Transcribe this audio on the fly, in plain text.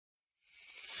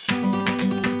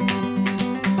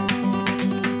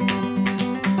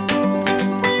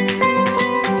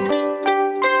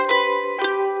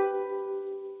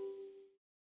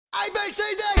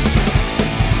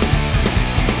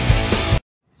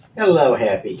Hello,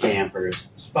 happy campers.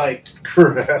 Spike,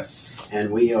 Chris.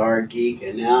 and we are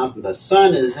geeking out. The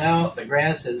sun is out, the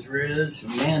grass has riz.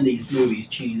 Man, these movies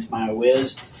cheese my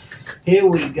whiz. Here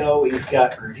we go. We've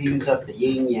got reviews up the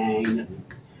yin yang and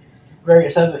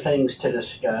various other things to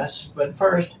discuss. But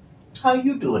first, how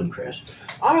you doing, Chris?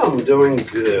 I am doing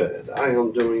good. I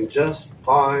am doing just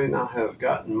fine. I have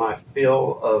gotten my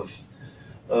fill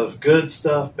of good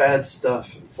stuff, bad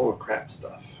stuff, and full of crap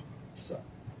stuff. So,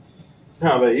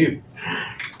 how about you?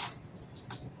 I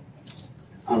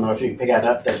don't know if you can pick that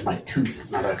up. That's my tooth,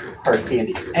 not a hard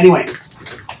candy. Anyway,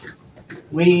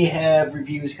 we have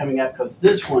reviews coming up because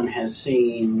this one has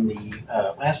seen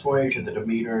the Last Voyage of the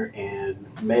Demeter and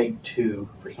Meg 2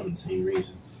 for some insane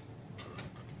reason.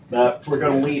 But we're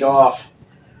going to lead off.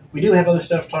 We do have other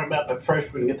stuff to talk about, but first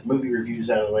we're going to get the movie reviews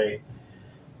out of the way.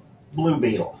 Blue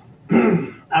Beetle.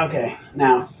 Okay,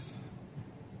 now,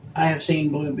 I have seen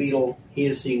Blue Beetle. He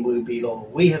has seen Blue Beetle.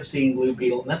 We have seen Blue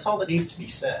Beetle. And that's all that needs to be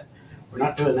said. We're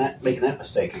not doing that, making that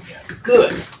mistake again.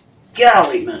 Good.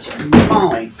 Golly, Mr.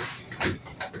 Molly.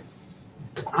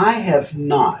 I have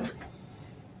not,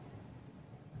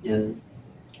 and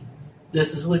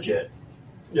this is legit,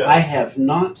 Yes. I have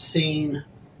not seen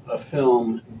a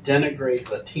film denigrate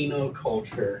Latino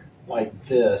culture like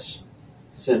this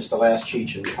since the last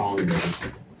Cheech and Chong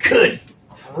movie. Good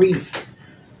grief.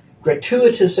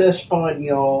 Gratuitous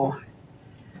Espanol,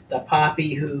 the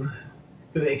poppy who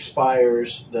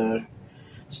expires, the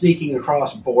sneaking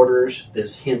across borders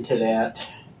that's hinted at,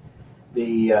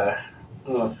 the,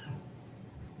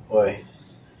 boy.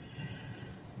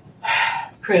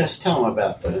 Chris, tell them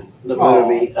about the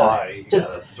movie.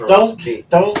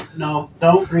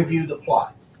 Don't review the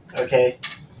plot, okay?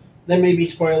 There may be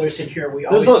spoilers in here. We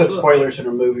always put spoilers in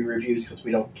our movie reviews because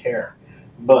we don't care.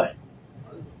 But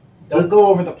don't go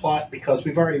over the plot because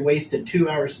we've already wasted 2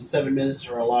 hours and 7 minutes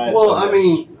of our lives. Well, I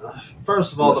mean,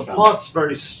 first of all, the plot's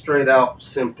very straight out,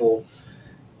 simple.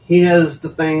 He has the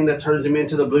thing that turns him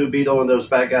into the Blue Beetle, and there's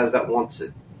bad guys that wants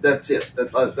it. That's it.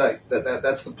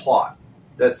 That's the plot.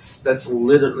 That's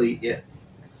literally it.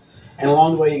 And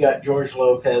along the way, you got George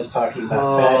Lopez talking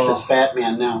about fascist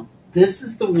Batman. Now, this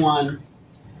is the one.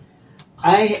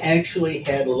 I actually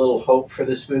had a little hope for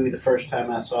this movie the first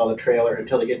time I saw the trailer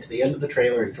until they get to the end of the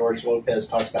trailer and George Lopez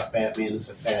talks about Batman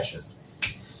as a fascist.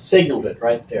 Signaled it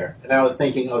right there. And I was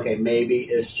thinking, okay, maybe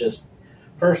it's just,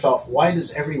 first off, why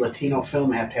does every Latino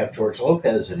film have to have George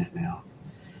Lopez in it now?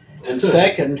 And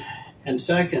second,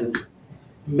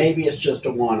 maybe it's just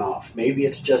a one-off. Maybe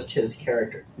it's just his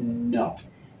character. No.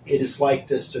 It is like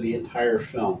this through the entire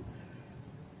film.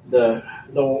 The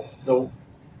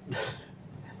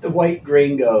white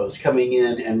gringos coming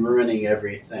in and ruining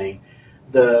everything.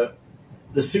 The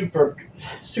super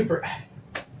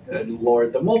good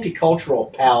Lord, the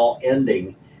multicultural pal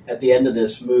ending at the end of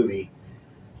this movie.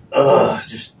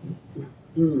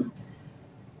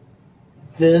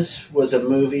 This was a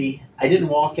movie I didn't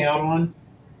walk out on,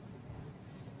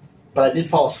 but I did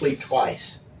fall asleep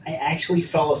twice. I actually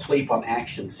fell asleep on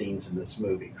action scenes in this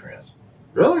movie, Chris.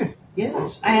 Really?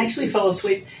 Yes, I actually fell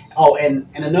asleep. Oh, and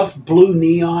enough blue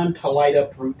neon to light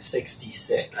up Route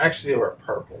 66. Actually, they were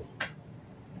purple.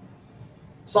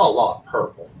 Saw a lot of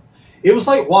purple. It was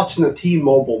like watching a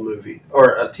T-Mobile movie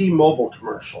or a T-Mobile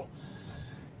commercial.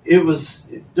 There was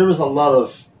a lot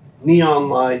of neon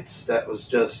lights that was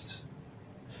just.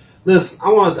 Listen, I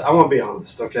want to be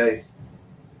honest, okay?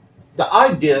 The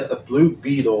idea of Blue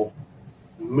Beetle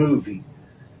movie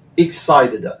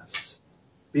excited us.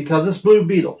 Because it's Blue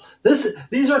Beetle.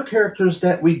 These are characters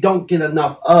that we don't get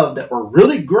enough of that were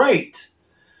really great,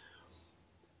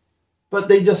 but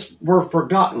they just were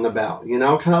forgotten about, kind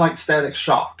of like Static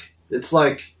Shock. It's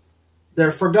like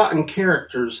they're forgotten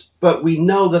characters, but we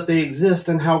know that they exist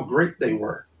and how great they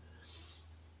were.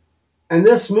 And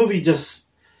this movie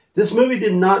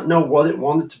did not know what it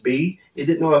wanted to be. It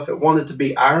didn't know if it wanted to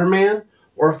be Iron Man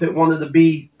or if it wanted to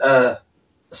be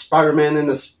Spider-Man in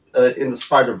the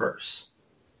Spider-Verse.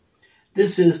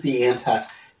 This is the anti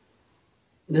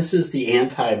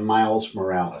Miles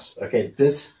Morales. Okay,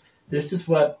 this is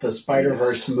what the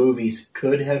Spider-Verse movies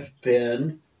could have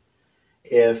been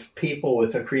if people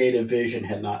with a creative vision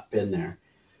had not been there.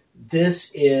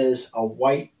 This is a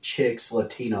white chick's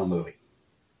Latino movie.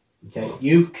 Okay,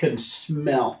 you can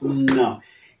smell the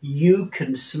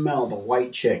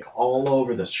white chick all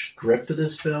over the script of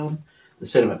this film, the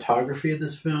cinematography of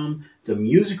this film, the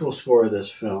musical score of this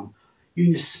film. You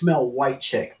can just smell white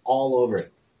chick all over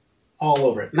it. All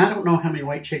over it. And I don't know how many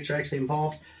white chicks are actually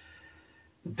involved.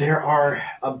 There are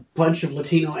a bunch of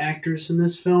Latino actors in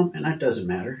this film, and that doesn't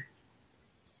matter.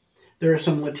 There are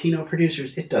some Latino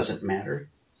producers. It doesn't matter.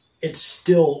 it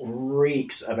still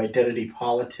reeks of identity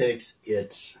politics.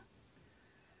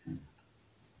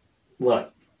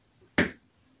 Look,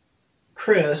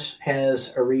 Chris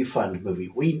has a refund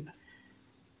movie.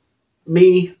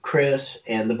 Me, Chris,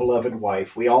 and the beloved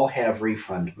wife, we all have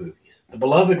refund movies. The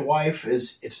beloved wife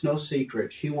it's no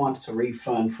secret, she wants a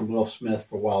refund from Will Smith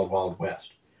for Wild Wild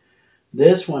West.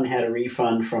 This one had a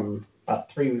refund from about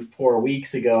 3-4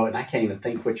 weeks ago, and I can't even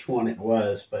think which one it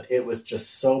was, but it was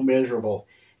just so miserable.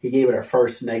 He gave it a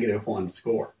first -1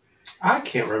 score. I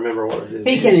can't remember what it is.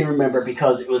 He can't even remember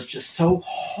because it was just so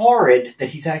horrid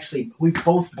that we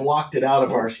both blocked it out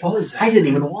of our skull. I didn't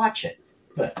even watch it.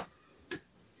 But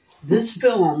this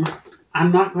film,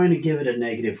 I'm not going to give it a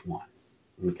 -1.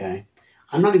 Okay?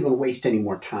 I'm not even going to waste any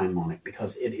more time on it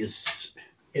because it is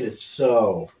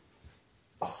so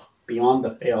beyond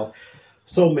the pale,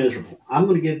 so miserable. I'm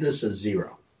going to give this a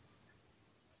 0.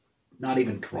 Not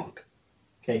even drunk.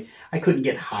 Okay? I couldn't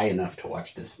get high enough to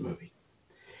watch this movie.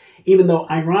 Even though,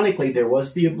 ironically, there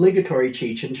was the obligatory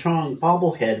Cheech and Chong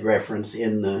bobblehead reference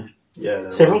in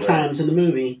several times in the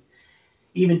movie.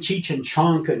 Even Cheech and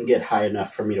Chong couldn't get high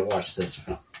enough for me to watch this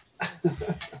film.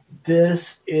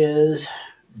 This is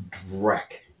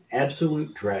dreck.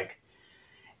 Absolute dreck.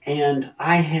 And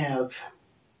I have,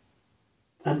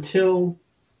 until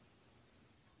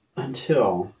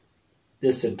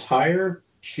this entire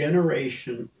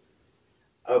generation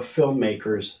of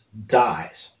filmmakers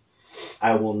dies,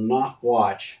 I will not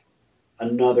watch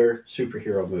another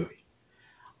superhero movie.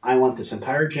 I want this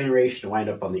entire generation to wind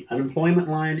up on the unemployment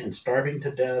line and starving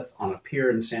to death on a pier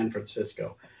in San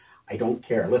Francisco. I don't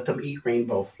care. Let them eat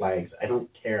rainbow flags. I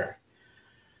don't care.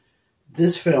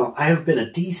 This film, I have been a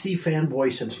DC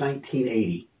fanboy since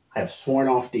 1980. I have sworn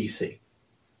off DC.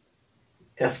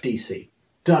 F DC.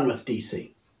 Done with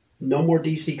DC. No more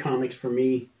DC comics for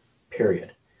me,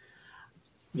 period.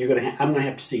 I'm going to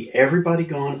have to see everybody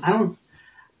gone.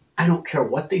 I don't care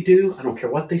what they do. I don't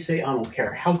care what they say. I don't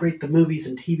care how great the movies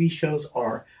and TV shows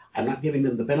are. I'm not giving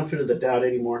them the benefit of the doubt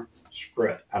anymore. Screw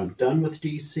it. I'm done with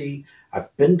DC.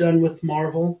 I've been done with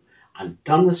Marvel. I'm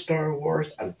done with Star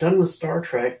Wars. I'm done with Star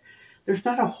Trek. There's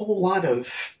not a whole lot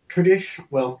of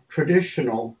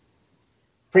traditional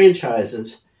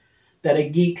franchises that a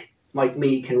geek like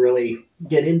me can really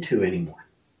get into anymore.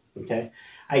 Okay?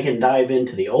 I can dive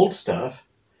into the old stuff.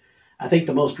 I think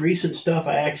the most recent stuff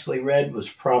I actually read was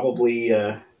probably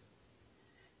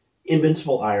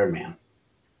Invincible Iron Man.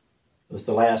 It was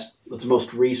the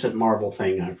most recent Marvel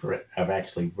thing I've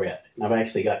actually read. And I've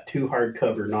actually got 2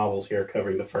 hardcover novels here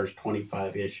covering the first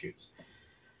 25 issues.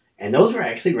 And those are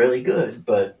actually really good,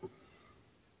 but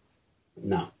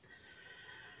no.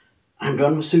 I'm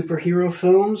done with superhero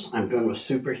films. I'm done with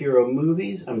superhero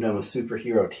movies. I'm done with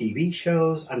superhero TV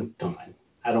shows. I'm done.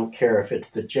 I don't care if it's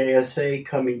the JSA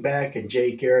coming back and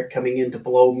Jay Garrick coming in to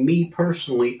blow me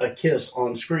personally a kiss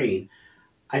on screen.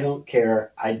 I don't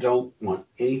care. I don't want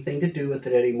anything to do with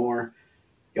it anymore.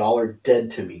 Y'all are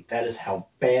dead to me. That is how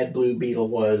bad Blue Beetle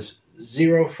was.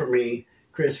 0 for me.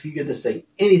 Chris, if you give this thing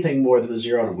anything more than a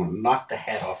 0, I'm going to knock the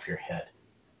hat off your head.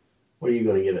 What are you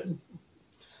going to give it?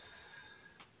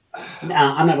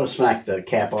 Now, I'm not going to smack the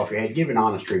cap off your head. Give an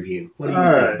honest review. What do you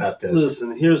think about this?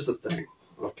 Listen, here's the thing,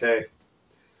 okay?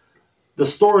 The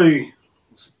story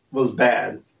was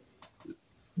bad.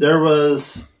 There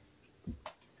was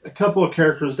a couple of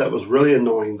characters that was really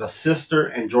annoying. The sister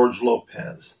and George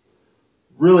Lopez.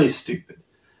 Really stupid.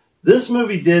 This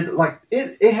movie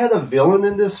it had a villain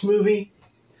in this movie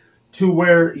to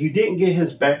where you didn't get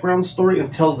his background story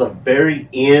until the very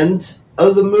end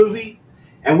of the movie.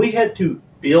 And we had to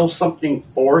feel something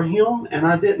for him. And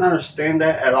I didn't understand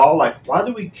that at all. Like, why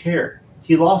do we care?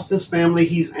 He lost his family.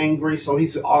 He's angry. So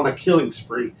he's on a killing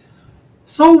spree.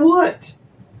 So what?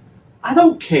 I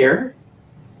don't care.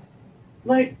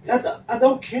 Like, I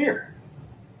don't care.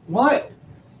 Why?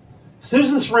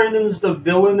 Susan Sarandon's the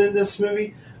villain in this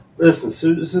movie. Listen,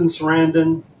 Susan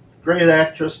Sarandon, great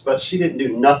actress, but she didn't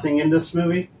do nothing in this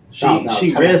movie.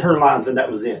 She read her lines and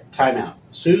that was it. Time out.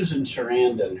 Susan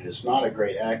Sarandon is not a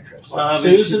great actress.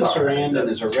 Susan Sarandon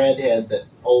is a redhead that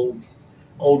old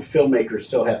filmmakers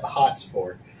still have the hots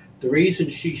for. The reason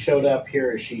she showed up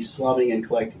here is she's slumming and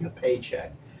collecting a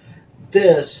paycheck.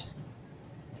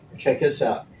 Check this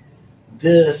out.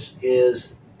 This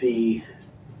is the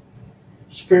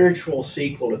spiritual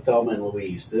sequel to Thelma and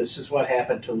Louise. This is what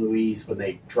happened to Louise when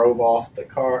they drove off the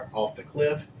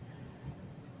cliff.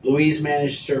 Louise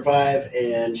managed to survive,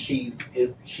 and she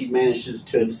manages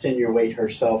to insinuate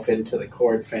herself into the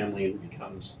Cord family and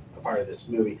becomes a part of this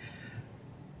movie.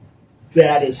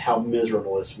 That is how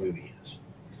miserable this movie is.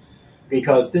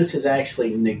 Because this has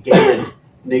actually negated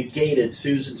negated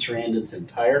Susan Sarandon's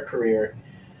entire career.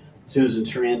 Susan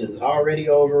Sarandon is already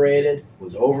overrated,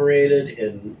 was overrated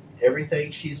in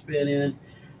everything she's been in,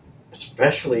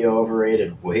 especially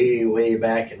overrated way, way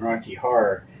back in Rocky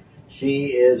Horror. She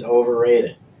is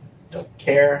overrated. Don't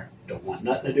care, don't want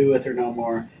nothing to do with her no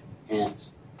more, and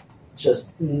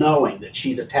just knowing that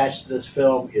she's attached to this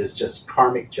film is just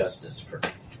karmic justice for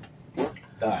me.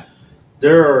 Done.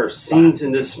 There are scenes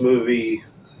in this movie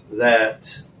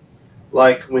that,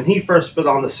 like when he first put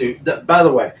on the suit. By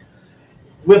the way,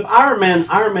 with Iron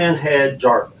Man had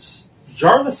Jarvis.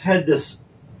 Jarvis had this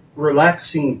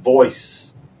relaxing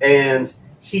voice, and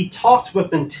he talked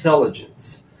with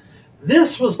intelligence.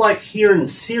 This was like hearing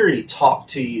Siri talk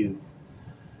to you.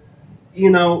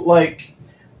 You know, like,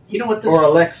 you know what this, or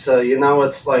Alexa, you know,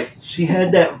 it's like she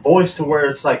had that voice to where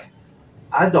it's like,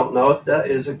 I don't know if that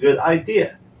is a good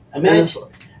idea.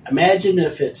 Imagine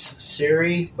if it's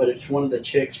Siri, but it's one of the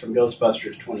chicks from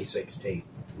Ghostbusters 2016.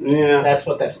 Yeah. That's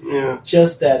what that's. Yeah.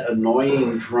 Just that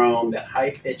annoying drone, that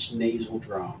high-pitched nasal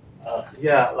drone.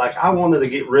 Yeah, like I wanted to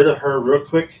get rid of her real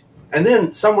quick. And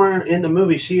then somewhere in the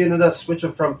movie, she ended up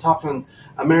switching from talking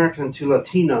American to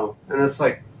Latino. And it's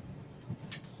like,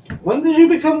 when did you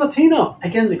become Latino?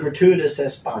 Again, the gratuitous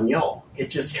Espanol. It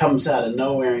just comes out of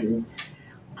nowhere, and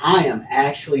I am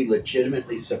actually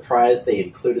legitimately surprised they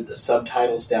included the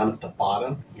subtitles down at the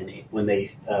bottom. When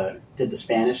they did the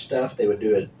Spanish stuff, they would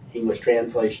do an English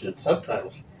translation and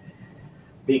subtitles.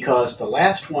 Because the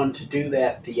last one to do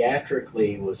that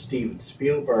theatrically was Steven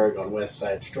Spielberg on West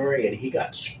Side Story, and he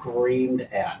got screamed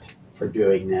at for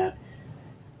doing that.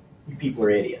 You people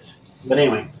are idiots. But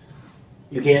anyway,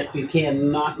 you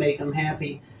cannot make them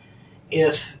happy.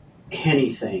 If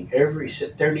anything,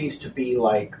 there needs to be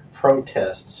like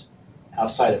protests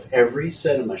outside of every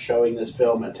cinema showing this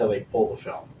film until they pull the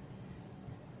film.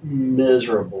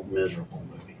 Miserable, miserable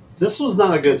movie. This was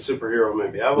not a good superhero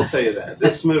movie. I will tell you that.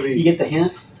 This movie, you get the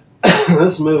hint?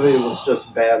 This movie was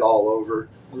just bad all over.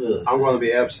 Ugh. I'm going to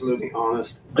be absolutely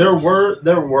honest. There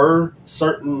were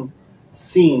certain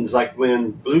scenes, like when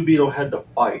Blue Beetle had to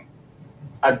fight.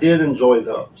 I did enjoy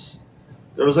those.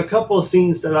 There was a couple of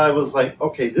scenes that I was like,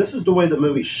 okay, this is the way the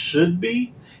movie should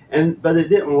be, but it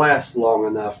didn't last long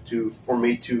enough for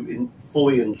me to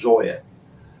fully enjoy it.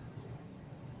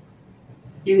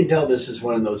 You can tell this is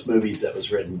one of those movies that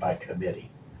was written by committee,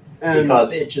 And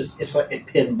because it's like it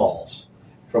pinballs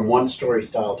from one story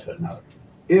style to another.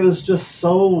 it was just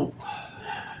so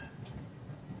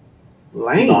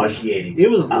lame. Nauseating.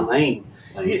 It was lame.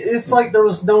 It's like there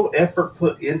was no effort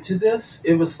put into this.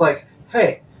 It was like,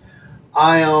 hey,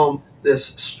 I am this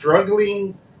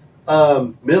struggling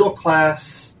middle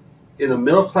class in a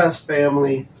middle class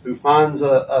family who finds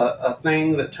a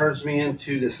thing that turns me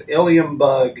into this alien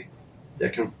bug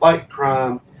that can fight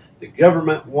crime. The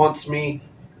government wants me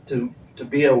to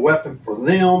be a weapon for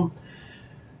them.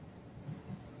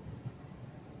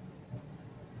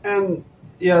 And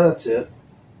yeah, that's it.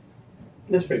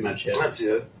 That's pretty much it. That's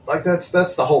it. Like that's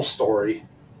the whole story.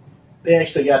 They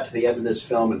actually got to the end of this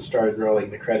film and started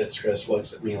rolling the credits. Chris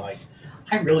looks at me like,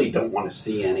 I really don't want to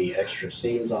see any extra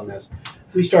scenes on this.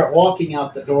 We start walking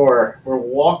out the door. We're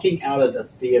walking out of the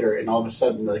theater, and all of a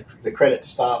sudden the credits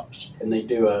stops, and they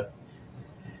do a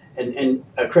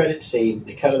credit scene.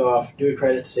 They cut it off, do a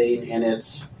credit scene, and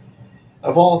it's,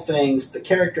 of all things, the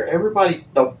character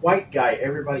the white guy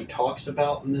everybody talks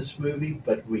about in this movie,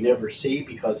 but we never see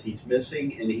because he's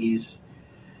missing, and he's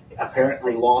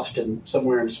apparently lost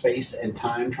somewhere in space and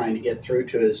time trying to get through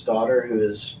to his daughter, who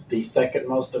is the second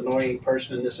most annoying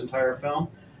person in this entire film.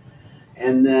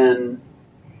 And then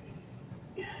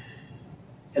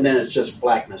it's just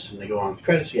blackness, and they go on with the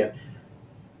credits again.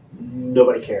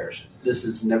 Nobody cares. This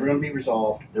is never going to be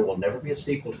resolved. There will never be a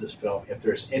sequel to this film. If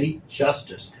there's any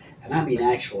justice, and I mean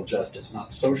actual justice,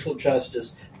 not social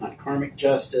justice, not karmic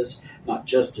justice, not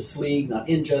Justice League, not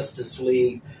Injustice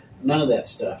League, none of that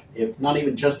stuff. Not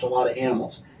even just a lot of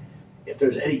animals. If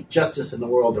there's any justice in the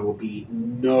world, there will be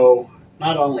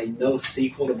not only no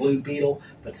sequel to Blue Beetle,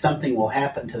 but something will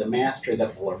happen to the master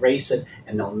that will erase it,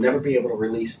 and they'll never be able to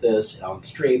release this on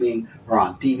streaming or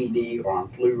on DVD or on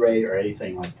Blu-ray or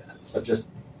anything like that. So just...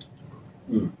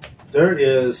 There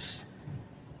is...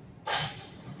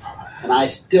 And I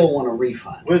still want a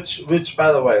refund. Which,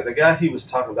 by the way, the guy he was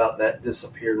talking about that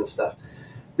disappeared and stuff,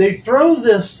 they throw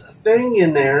this thing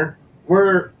in there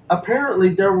where apparently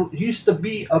there used to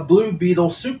be a Blue Beetle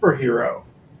superhero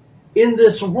in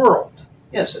this world.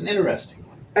 Yes, an interesting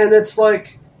one. And it's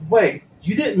like, wait,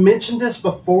 you didn't mention this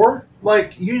before?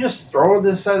 Like, you just throwing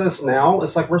this at us now?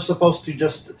 It's like we're supposed to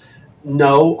just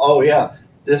know, oh yeah,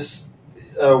 this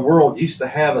world used to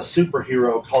have a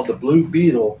superhero called the Blue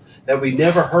Beetle that we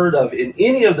never heard of in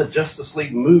any of the Justice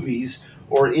League movies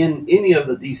or in any of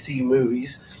the DC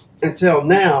movies until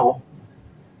now.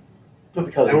 But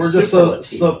because and we're just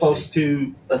supposed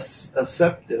to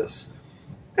accept this.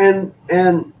 And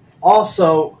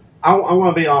also, I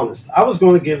want to be honest. I was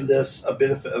going to give this a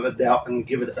benefit of a doubt and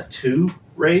give it a 2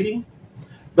 rating.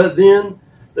 But then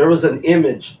there was an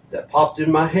image that popped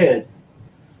in my head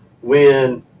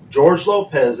when George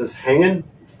Lopez is hanging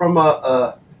from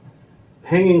a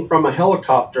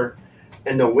helicopter,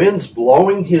 and the wind's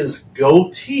blowing his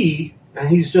goatee, and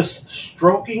he's just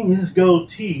stroking his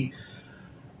goatee.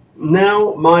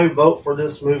 Now my vote for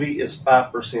this movie is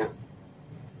 5%.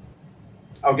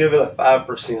 I'll give it a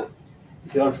 5%.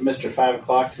 He's going from Mr. 5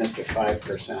 o'clock to Mr.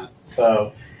 5%.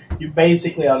 So you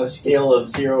basically, on a scale of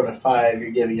 0 to 5,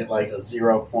 you're giving it like a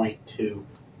 0.2.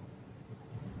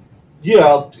 Yeah,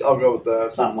 I'll go with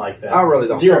that. Something like that. I really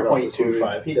don't care about this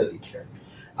 0.25. He doesn't care.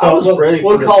 So I was ready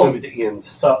for this movie to end.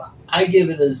 So I give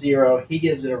it a 0. He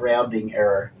gives it a rounding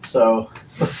error. So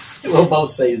we'll both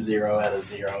say 0 out of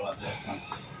 0 on this one.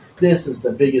 This is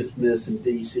the biggest miss in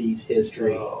DC's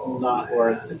history. Not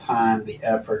worth the time, the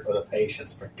effort, or the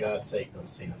patience. For God's sake, go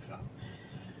see the film.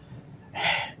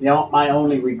 You know, my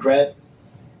only regret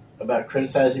about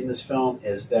criticizing this film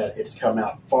is that it's come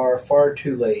out far, far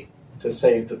too late to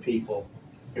save the people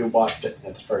who watched it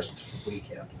in its first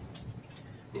weekend.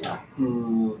 Yeah.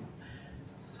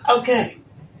 Okay,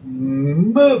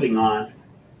 moving on.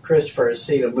 Christopher has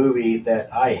seen a movie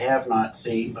that I have not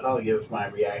seen, but I'll give my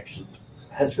reaction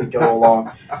as we go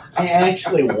along. I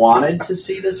actually wanted to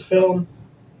see this film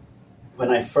when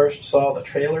I first saw the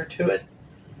trailer to it,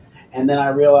 and then I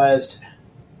realized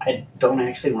I don't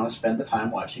actually want to spend the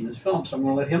time watching this film, so I'm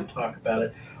going to let him talk about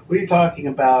it. We're talking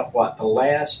about, what, the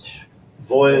last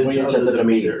Voyage of the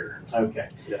Demeter. Okay.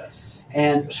 Yes.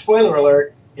 And spoiler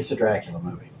alert, it's a Dracula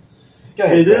movie. Go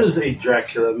ahead. It is a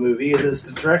Dracula movie. It is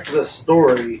the Dracula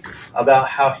story about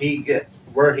how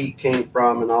where he came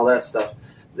from and all that stuff.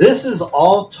 This is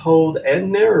all told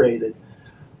and narrated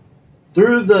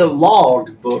through the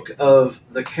log book of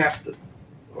the captain.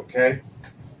 Okay?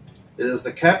 It is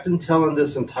the captain telling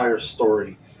this entire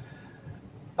story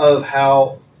of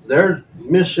how their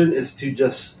mission is to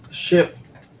just ship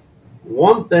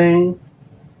one thing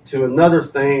to another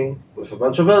thing with a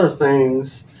bunch of other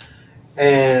things,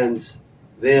 and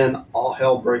then all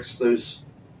hell breaks loose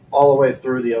all the way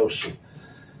through the ocean.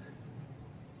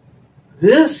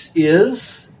 This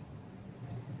is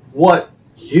what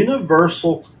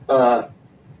Universal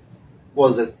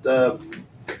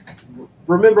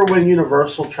remember when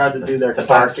Universal tried to do their the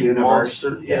classic Dark Universe?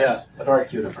 monster? Yes, the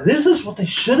Dark Universe. This is what they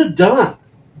should have done.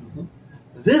 Mm-hmm.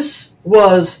 This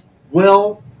was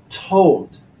well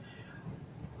told.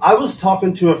 I was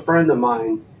talking to a friend of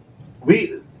mine.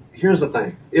 Here's the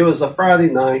thing. It was a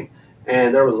Friday night,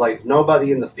 and there was like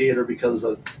nobody in the theater because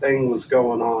a thing was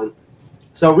going on.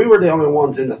 So we were the only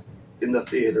ones in the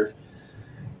theater.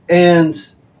 And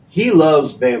he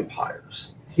loves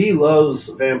vampires. He loves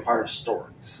vampire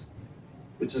stories,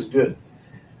 which is good.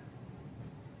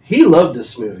 He loved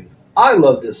this movie. I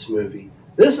love this movie.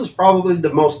 This is probably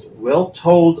the most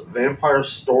well-told vampire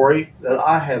story that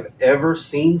I have ever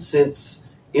seen since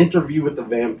Interview with the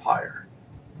Vampire.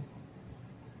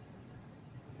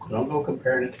 Don't go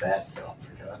comparing it to that film,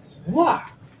 for God's sake. Why?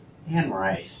 Anne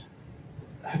Rice.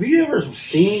 Have you ever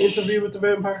seen Interview with the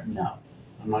Vampire? No.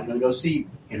 I'm not going to go see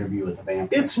Interview with the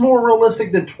Vampire. It's more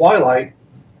realistic than Twilight.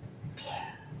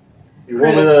 You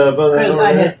want me to put that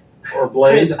over there? Or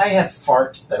Blade? I have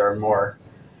farts that are more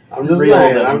I'm just real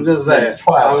saying. than, I'm just than saying.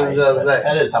 Twilight. I'm just saying.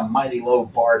 That is a mighty low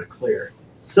bar to clear.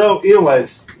 So,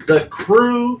 anyways, the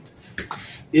crew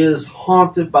is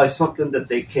haunted by something that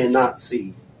they cannot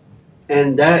see.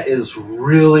 And that is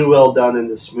really well done in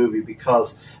this movie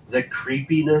because the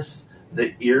creepiness,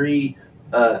 the eerie,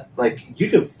 like you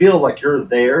can feel like you're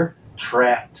there,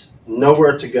 trapped,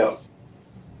 nowhere to go.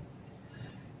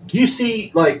 You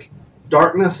see, like,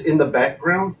 darkness in the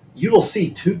background, you will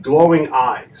see two glowing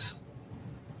eyes.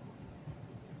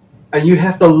 And you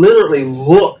have to literally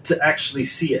look to actually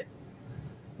see it,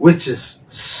 which is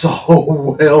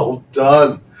so well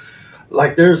done.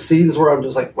 Like, there's scenes where I'm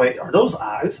just like, wait, are those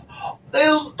eyes?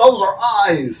 Those are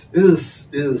eyes. It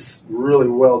is really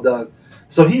well done.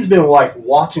 So he's been, like,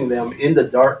 watching them in the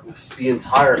darkness the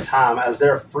entire time as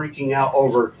they're freaking out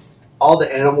over all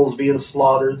the animals being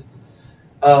slaughtered,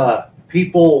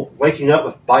 people waking up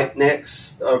with bite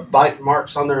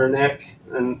marks on their neck,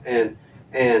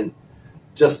 and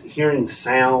just hearing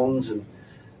sounds. And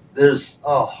there's,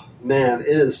 oh, man, it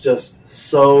is just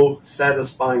so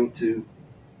satisfying to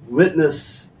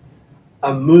witness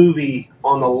a movie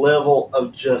on the level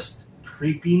of just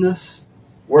creepiness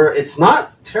where it's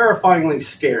not terrifyingly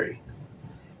scary.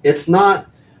 It's not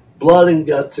blood and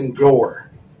guts and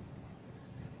gore.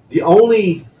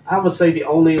 I would say the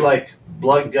only like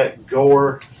blood, gut,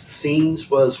 gore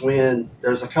scenes was when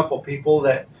there's a couple people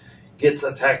that gets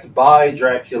attacked by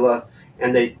Dracula,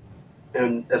 and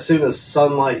as soon as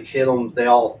sunlight hit them, they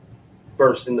all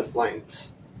burst into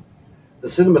flames. The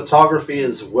cinematography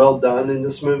is well done in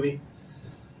this movie.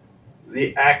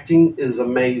 The acting is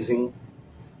amazing.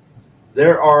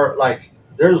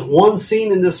 There's one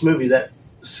scene in this movie that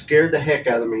scared the heck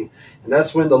out of me, and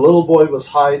that's when the little boy was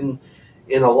hiding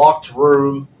in a locked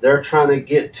room. They're trying to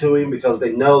get to him because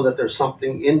they know that there's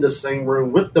something in the same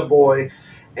room with the boy,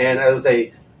 and as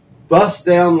they bust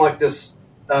down like this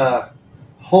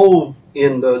hole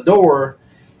in the door,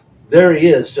 there he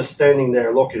is, just standing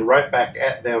there looking right back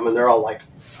at them, and they're all like,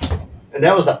 and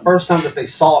that was the first time that they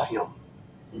saw him.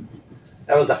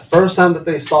 That was the first time that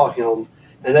they saw him,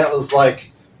 and that was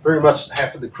like pretty much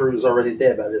half of the crew is already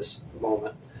dead by this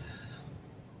moment.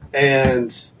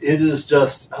 And it is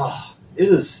just,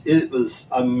 it was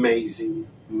amazing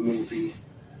movie,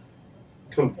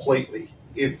 completely.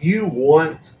 If you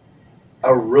want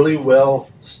a really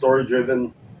well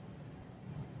story-driven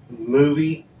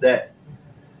movie that,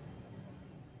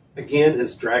 again,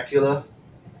 is Dracula,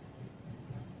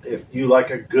 if you like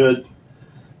a good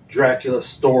Dracula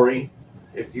story,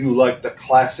 if you like the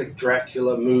classic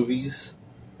Dracula movies,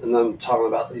 and I'm talking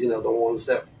about, the ones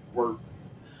that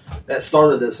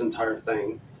started this entire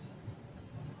thing,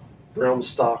 Bram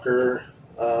Stoker,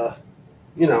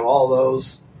 all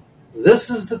those. This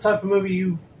is the type of movie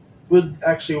you would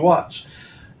actually watch.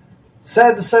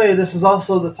 Sad to say, this is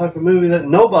also the type of movie that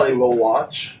nobody will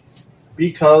watch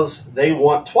because they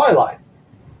want Twilight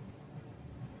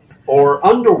or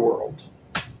Underworld.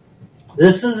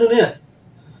 This isn't it.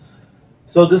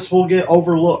 So this will get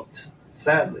overlooked,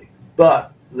 sadly.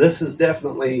 But this is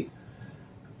definitely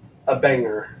a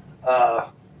banger.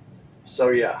 So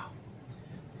yeah.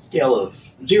 Scale of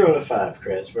 0 to 5,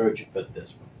 Chris. Where would you put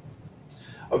this one?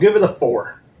 I'll give it a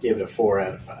 4. Give it a 4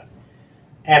 out of 5.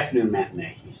 Afternoon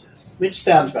matinee, he says. Which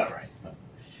sounds about right.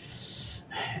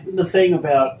 The thing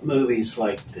about movies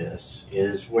like this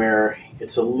is where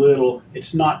it's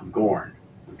not gorn.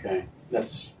 Okay?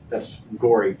 That's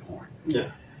gory porn.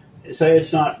 Yeah. So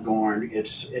it's not gorn.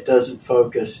 It doesn't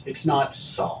focus. It's not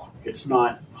Saw. It's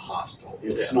not Hostel.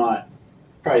 It's not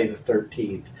Friday the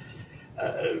 13th.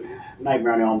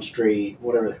 Nightmare on Elm Street.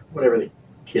 Whatever the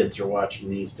kids are watching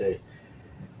these days.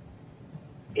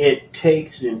 It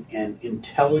takes an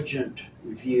intelligent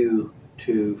view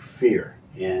to fear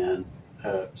and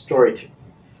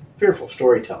fearful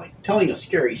storytelling. Telling a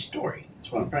scary story.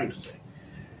 That's what I'm trying to say.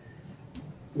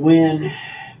 When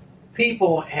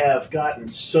people have gotten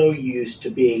so used to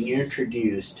being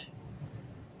introduced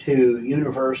to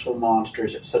universal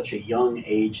monsters at such a young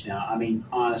age now. I mean,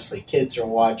 honestly, kids are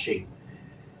watching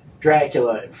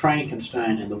Dracula and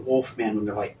Frankenstein and the Wolfman when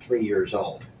they're like 3 years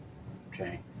old.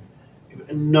 Okay?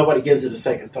 Nobody gives it a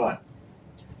second thought.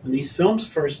 When these films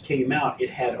first came out, it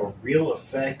had a real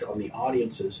effect on the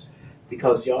audiences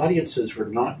because the audiences were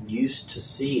not used to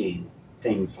seeing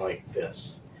things like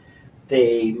this.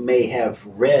 They may have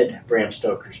read Bram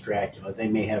Stoker's Dracula. They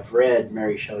may have read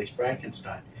Mary Shelley's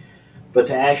Frankenstein. But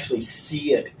to actually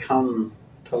see it come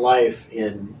to life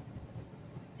it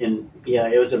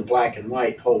was in black and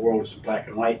white. The whole world was in black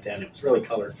and white then. It was really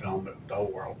color film, but the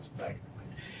whole world was black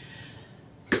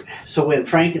and white. So when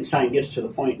Frankenstein gets to the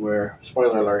point where,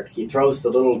 spoiler alert, he throws the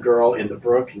little girl in the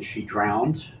brook and she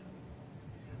drowns.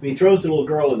 When he throws the little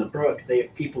girl in the brook,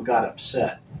 people got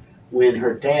upset. When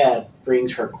her dad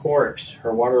brings her corpse,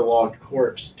 her waterlogged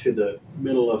corpse, to the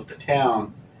middle of the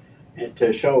town and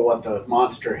to show what the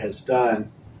monster has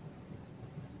done,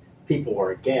 people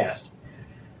were aghast.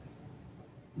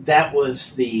 That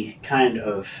was the kind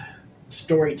of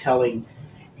storytelling.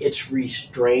 It's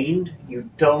restrained. You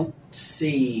don't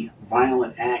see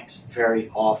violent acts very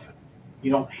often.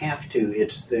 You don't have to.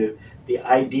 It's the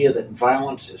idea that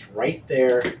violence is right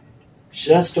there,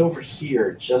 just over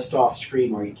here, just off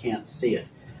screen where you can't see it.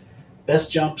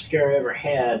 Best jump scare I ever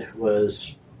had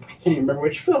was, I can't even remember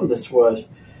which film this was,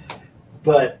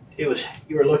 but it was,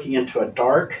 you were looking into a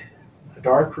dark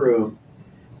room,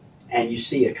 and you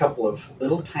see a couple of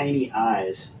little tiny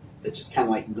eyes that just kind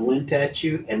of like glint at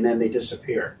you, and then they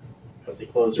disappear because they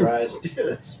close their eyes.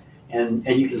 Yes. And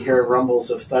you can hear rumbles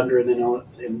of thunder and then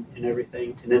and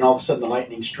everything, and then all of a sudden the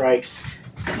lightning strikes,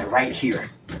 and they're right here,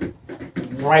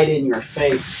 right in your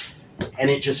face, and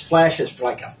it just flashes for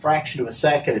like a fraction of a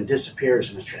second and disappears,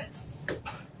 and it's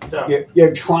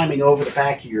you're climbing over the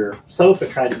back of your sofa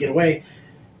trying to get away.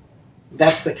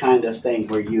 That's the kind of thing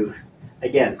where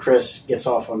again, Chris gets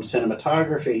off on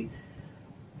cinematography.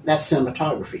 That's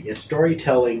cinematography. It's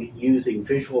storytelling using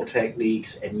visual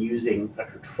techniques and using a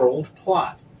controlled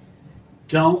plot.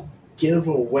 Don't give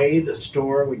away the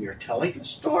store when you're telling a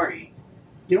story.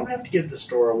 You don't have to give the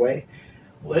store away.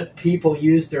 Let people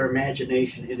use their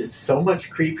imagination. It is so much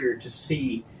creepier to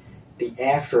see the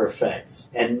after effects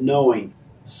and knowing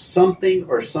something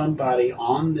or somebody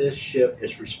on this ship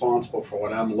is responsible for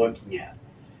what I'm looking at.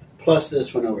 Plus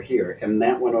this one over here, and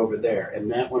that one over there, and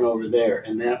that one over there,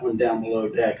 and that one down below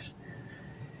decks.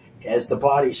 As the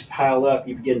bodies pile up,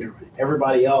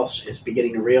 everybody else is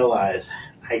beginning to realize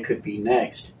I could be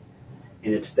next.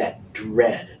 And it's that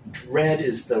dread. Dread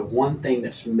is the one thing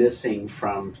that's missing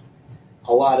from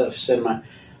a lot of cinema.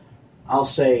 I'll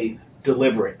say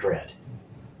deliberate dread.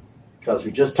 Because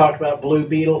we just talked about Blue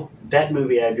Beetle. That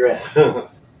movie I dread.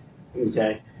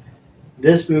 Okay?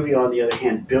 This movie, on the other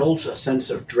hand, builds a sense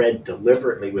of dread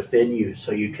deliberately within you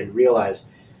so you can realize,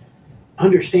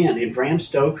 understand, in Bram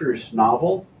Stoker's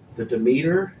novel, the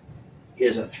Demeter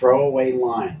is a throwaway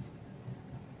line.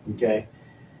 Okay?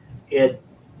 It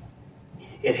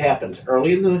happens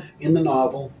early in the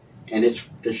novel, and it's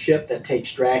the ship that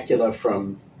takes Dracula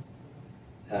from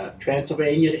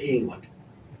Transylvania to England.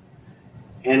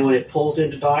 And when it pulls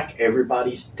into dock,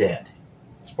 everybody's dead.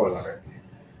 Spoiler alert.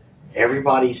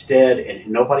 Everybody's dead, and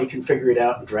nobody can figure it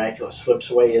out, and Dracula slips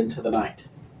away into the night.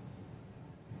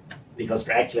 Because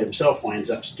Dracula himself winds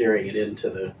up steering it into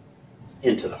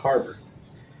the harbor.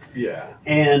 Yeah.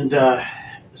 And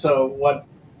so what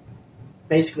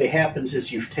basically happens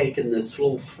is you've taken this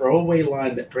little throwaway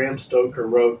line that Bram Stoker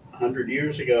wrote 100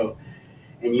 years ago,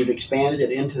 and you've expanded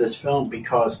it into this film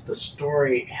because the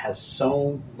story has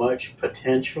so much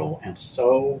potential and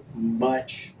so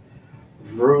much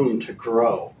room to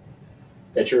grow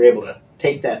that you're able to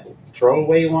take that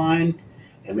throwaway line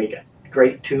and make a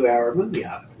great 2-hour movie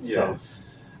out of it. Yeah.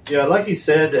 Yeah, like you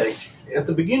said, at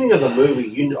the beginning of the movie,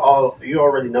 you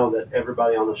already know that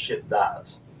everybody on the ship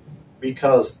dies.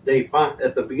 Because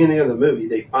at the beginning of the movie,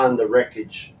 they find the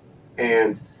wreckage,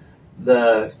 and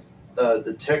the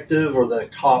detective or the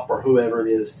cop or whoever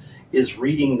it is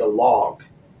reading the log,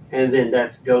 and then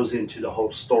that goes into the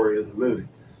whole story of the movie.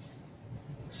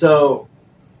 So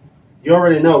you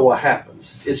already know what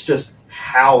happens. It's just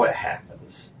how it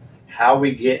happens, how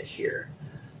we get here,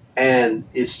 and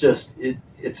it's just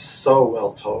it's so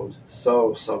well told,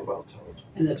 so well told.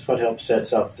 And that's what helps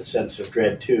sets up the sense of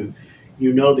dread too.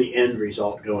 You know the end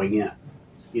result going in.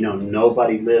 You know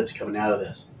nobody lives coming out of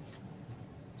this.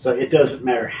 So it doesn't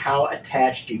matter how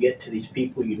attached you get to these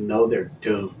people, you know they're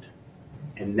doomed.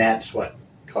 And that's what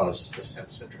causes the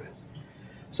sense of dread.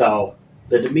 So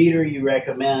the Demeter you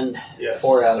recommend, yes.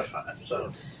 4 out of 5.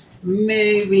 So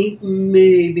maybe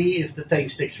if the thing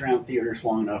sticks around theaters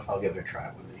long enough, I'll give it a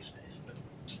try one of these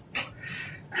days.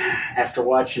 But after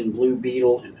watching Blue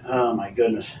Beetle, oh my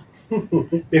goodness.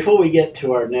 Before we get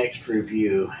to our next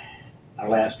review, our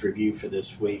last review for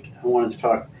this week, I wanted to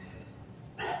talk.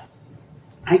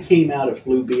 I came out of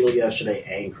Blue Beetle yesterday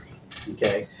angry,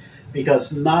 okay?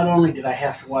 Because not only did I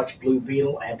have to watch Blue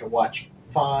Beetle, I had to watch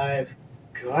 5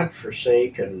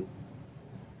 godforsaken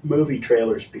movie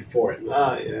trailers before it.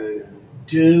 Yeah.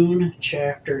 Dune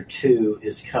Chapter 2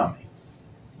 is coming.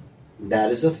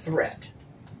 That is a threat.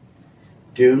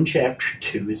 Dune Chapter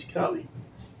 2 is coming.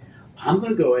 I'm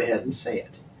going to go ahead and say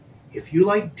it. If you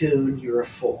like Dune, you're a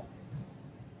fool.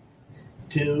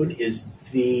 Dune is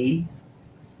the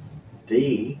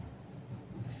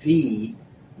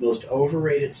most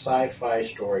overrated sci-fi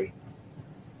story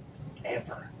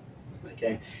ever.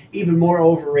 Okay? Even more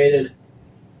overrated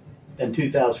than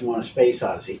 2001: A Space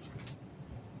Odyssey.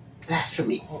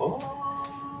 Blasphemy.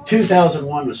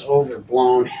 2001 was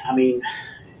overblown. I mean,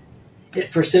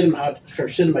 for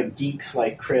cinema geeks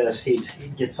like Chris, he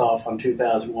gets off on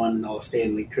 2001 and all of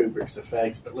Stanley Kubrick's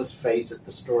effects. But let's face it,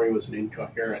 the story was an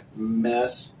incoherent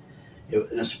mess.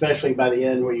 And especially by the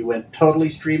end where you went totally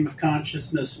stream of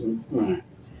consciousness.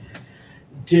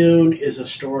 Dune is a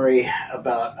story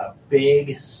about a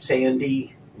big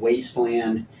sandy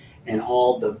wasteland and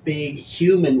all the big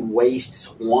human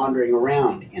wastes wandering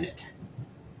around in it.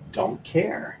 Don't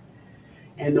care.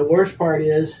 And the worst part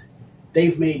is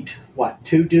they've made,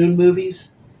 2 Dune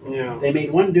movies? Yeah. They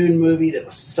made one Dune movie that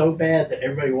was so bad that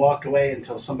everybody walked away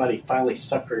until somebody finally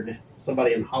suckered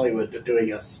somebody in Hollywood to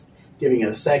giving it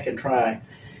a second try.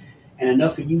 And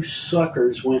enough of you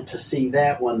suckers went to see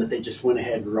that one that they just went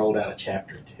ahead and rolled out of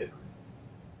Chapter 2.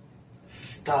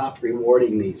 Stop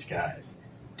rewarding these guys.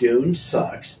 Dune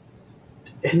sucks.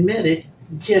 Admit it.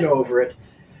 Get over it.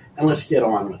 and let's get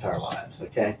on with our lives,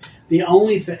 okay? The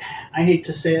only thing, I hate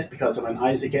to say it because I'm an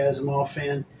Isaac Asimov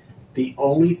fan, the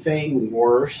only thing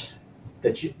worse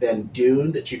than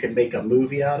Dune that you can make a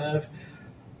movie out of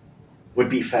would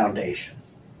be Foundation,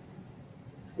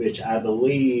 which I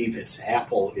believe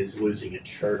Apple is losing its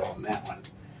shirt on that one.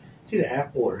 It's either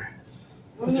Apple or...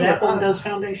 Was it Apple that does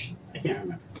Foundation? I can't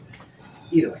remember.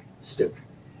 Either way, stupid.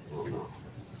 Oh, no.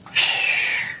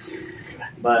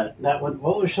 But that one,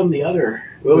 what were some of the other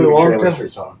Willy Wonka? We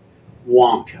saw?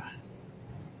 Wonka.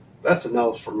 That's a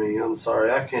no for me. I'm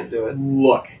sorry, I can't do it.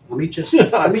 Look, let me just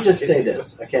say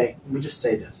this, okay? Let me just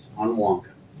say this on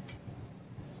Wonka.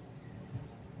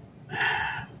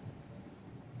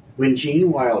 When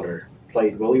Gene Wilder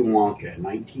played Willy Wonka in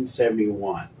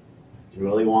 1971 in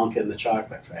Willy Wonka and the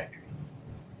Chocolate Factory,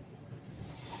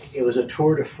 it was a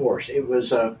tour de force. It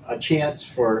was a chance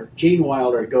for Gene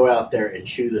Wilder to go out there and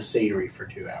chew the scenery for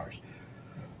 2 hours.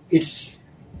 It's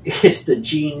the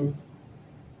Gene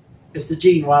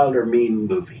Wilder meme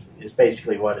movie. Is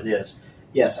basically what it is.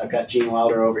 Yes, I've got Gene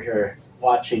Wilder over here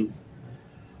watching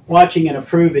and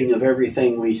approving of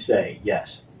everything we say.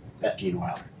 Yes, that Gene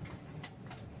Wilder.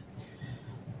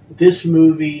 This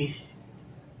movie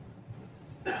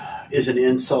is an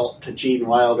insult to Gene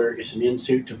Wilder. It's an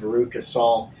insult to Veruca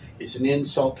Salt. It's an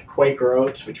insult to Quaker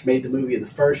Oats, which made the movie in the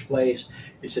first place.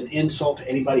 It's an insult to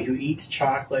anybody who eats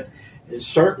chocolate. It's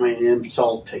certainly an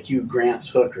insult to Hugh Grant's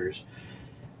hookers.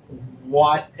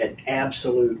 What an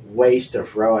absolute waste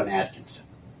of Rowan Atkinson.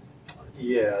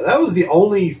 Yeah, that was the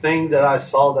only thing that I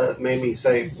saw that made me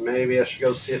say maybe I should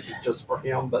go see it just for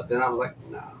him. But then I was like,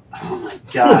 no. Oh my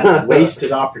God,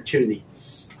 wasted opportunity.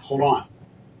 Hold on.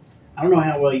 I don't know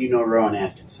how well you know Rowan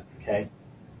Atkinson, okay?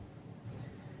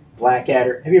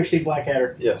 Blackadder. Have you ever seen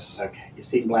Blackadder? Yes. Okay, you've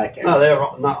seen Blackadder. No, they're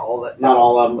not all that. Not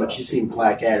all of them, but you've seen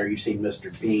Blackadder. You've seen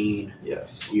Mr. Bean.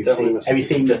 Yes. Have you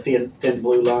seen the Thin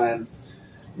Blue Line?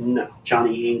 No.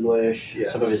 Johnny English.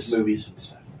 Yes. Some of his movies and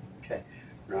stuff. Okay.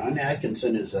 Rowan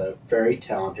Atkinson is a very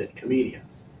talented comedian.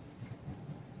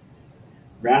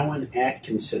 Rowan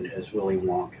Atkinson as Willy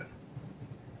Wonka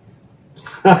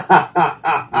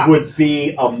would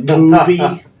be a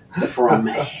movie from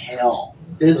hell.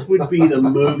 This would be the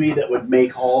movie that would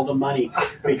make all the money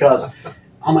because,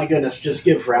 oh my goodness, just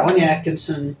give Rowan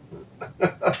Atkinson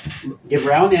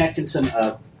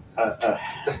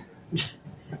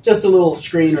just a little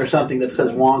screen or something that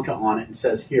says Wonka on it and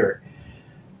says, here,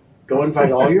 go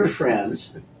invite all your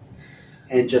friends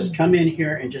and just come in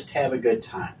here and just have a good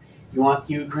time. You want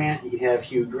Hugh Grant? You have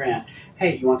Hugh Grant.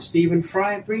 Hey, you want Stephen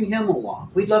Fry? Bring him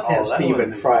along. We'd love to have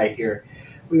Stephen Fry here.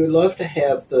 We would love to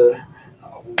have the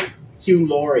Hugh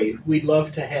Laurie. We'd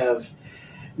love to have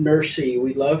Nursey.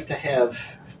 We'd love to have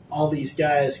all these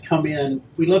guys come in.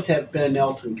 We'd love to have Ben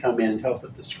Elton come in and help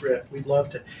with the script. We'd love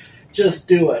to just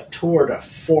do a tour de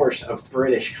force of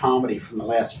British comedy from the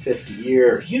last 50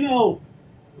 years. You know,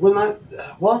 when I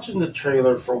watching the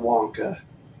trailer for Wonka,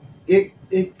 it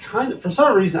kind of, for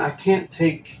some reason, I can't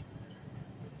take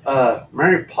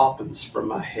Mary Poppins from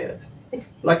my head.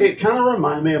 Like, it kind of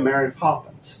reminded me of Mary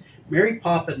Poppins. Mary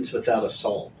Poppins without a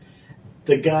soul.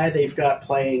 The guy they've got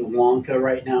playing Wonka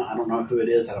right now, I don't know who it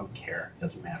is. I don't care. It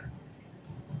doesn't matter.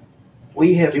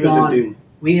 We've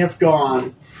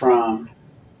gone from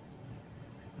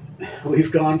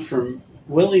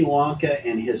Willy Wonka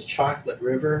and his Chocolate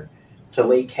River to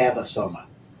Lake Havasoma.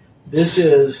 This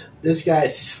guy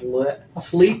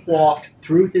sleepwalked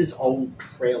through his own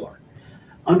trailer.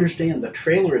 Understand, the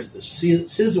trailer is the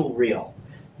sizzle reel.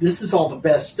 This is all the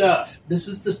best stuff. This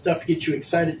is the stuff to get you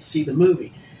excited to see the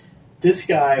movie. This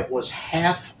guy was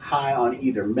half high on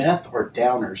either meth or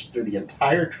downers through the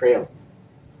entire trailer.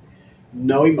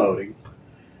 No emoting.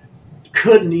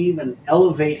 Couldn't even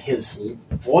elevate his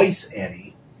voice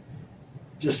any.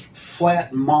 Just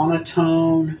flat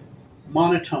monotone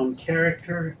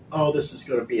character. Oh, this is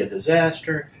going to be a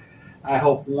disaster. I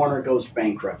hope Warner goes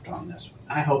bankrupt on this.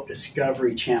 I hope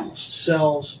Discovery Channel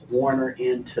sells Warner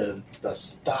into the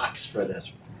stocks for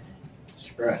this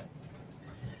spread.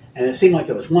 And it seemed like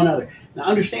there was one other. Now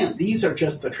understand, these are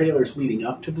just the trailers leading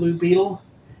up to Blue Beetle.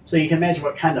 So you can imagine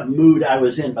what kind of mood I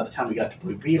was in by the time we got to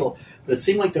Blue Beetle. But it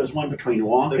seemed like there was one between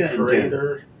Wonka and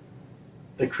Dune.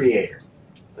 The creator.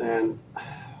 And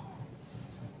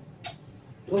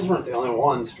those weren't the only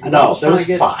ones. I know, there was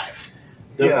 5.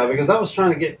 Yeah, because I was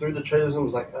trying to get through the trailers and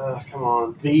was like, come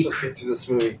on, let's just get through this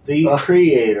movie. The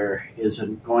creator is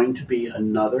going to be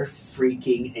another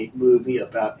freaking movie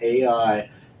about AI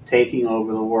taking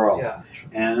over the world. Yeah.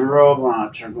 And the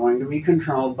robots are going to be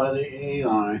controlled by the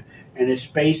AI, and it's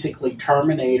basically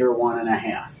Terminator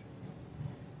 1.5.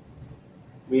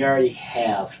 We already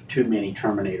have too many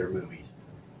Terminator movies.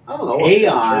 I don't know what the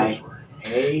AI, terms were.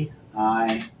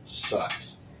 AI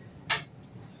sucks.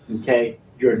 Okay?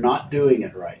 You're not doing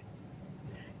it right.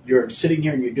 You're sitting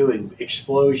here and you're doing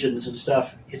explosions and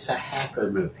stuff. It's a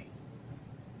hacker movie.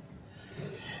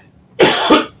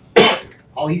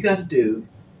 All you got to do,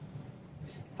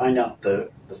 find out the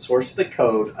source of the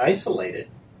code, isolate it,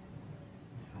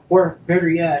 or better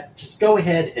yet, just go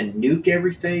ahead and nuke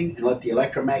everything and let the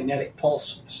electromagnetic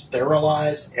pulse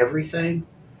sterilize everything,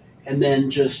 and then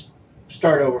just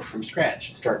start over from scratch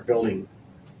and start building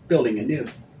anew.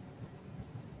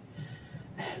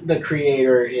 The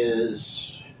creator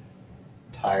is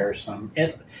tiresome.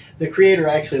 The creator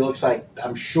actually looks like,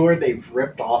 I'm sure they've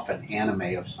ripped off an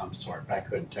anime of some sort, but I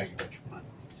couldn't tell you which one.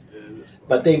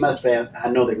 But they must have, I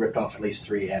know they ripped off at least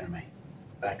 3 anime,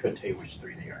 but I couldn't tell you which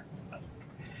 3 they are.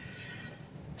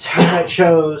 So that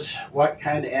shows what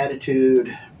kind of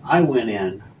attitude I went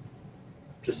in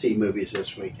to see movies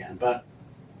this weekend. But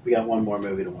we got one more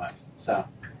movie to watch. So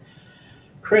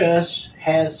Chris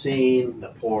has seen the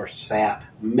poor sap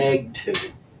Meg 2.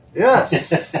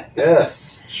 Yes,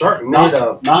 yes.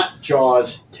 Sharknado. Not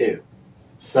Jaws 2.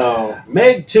 So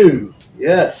Meg 2,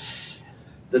 yes.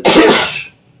 The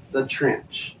Trench. The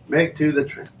Trench. Meg 2, The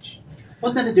Trench.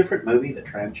 Wasn't that a different movie, The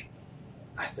Trench?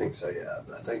 I think so, yeah.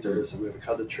 I think there is a movie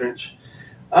called The Trench.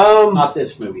 Not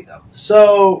this movie, though.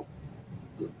 So,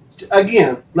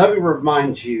 again, let me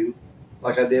remind you,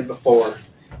 like I did before,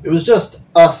 it was just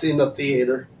us in the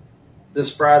theater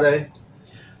this Friday.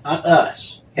 Not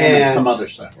us. And some other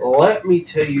stuff. Let me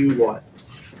tell you what.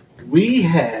 We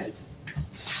had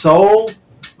so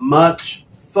much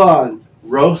fun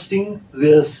roasting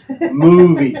this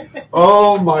movie.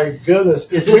 Oh my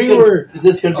goodness. Is this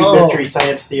going to be Mystery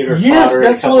Science Theater? Yes,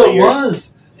 that's what it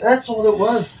was. That's what it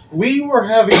was. We were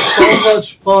having so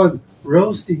much fun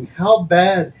roasting how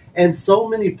bad and so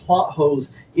many plot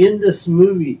holes in this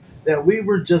movie that we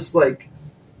were just like,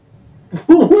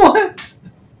 what?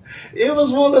 It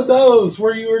was one of those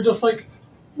where you were just like,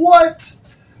 what?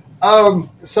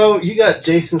 So you got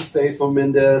Jason Statham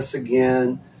in this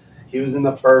again. He was in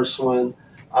the first one.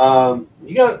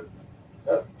 You got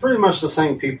pretty much the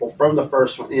same people from the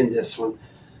first one in this one.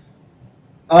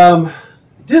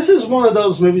 This is one of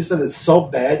those movies that is so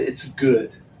bad it's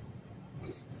good.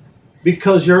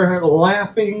 Because you're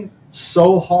laughing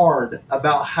so hard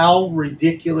about how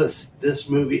ridiculous this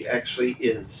movie actually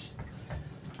is.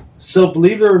 So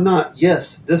believe it or not,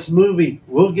 yes, this movie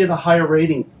will get a higher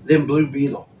rating than Blue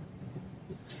Beetle.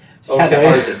 It's kind of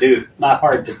hard to do. Not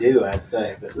hard to do, I'd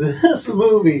say. But this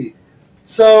movie.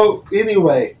 So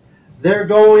anyway, they're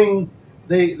going.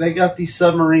 They got these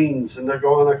submarines and they're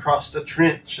going across the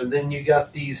trench, and then you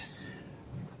got these.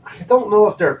 I don't know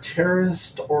if they're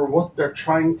terrorists or what they're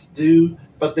trying to do,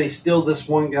 but they steal this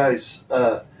one guy's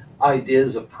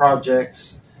ideas of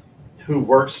projects, who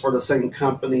works for the same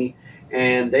company,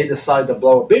 and they decide to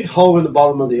blow a big hole in the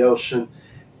bottom of the ocean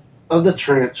of the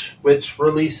trench, which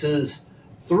releases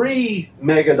 3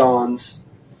 megalodons,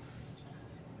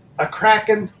 a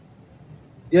kraken.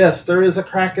 Yes, there is a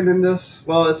kraken in this.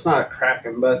 Well, it's not a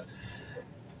kraken, but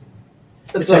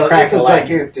it's a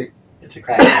gigantic. It's a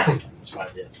kraken. That's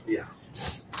what it is. Yeah.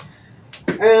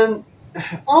 And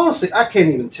honestly, I can't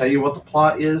even tell you what the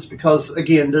plot is because,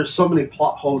 again, there's so many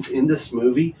plot holes in this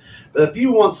movie. But if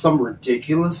you want some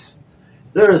ridiculous,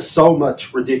 there is so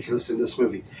much ridiculous in this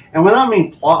movie. And when I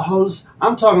mean plot holes,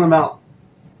 I'm talking about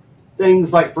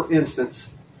things like, for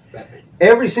instance,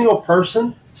 every single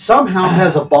person somehow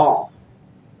has a bomb.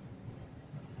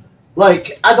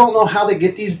 Like, I don't know how they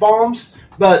get these bombs,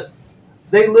 but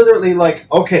they literally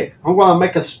okay, I'm going to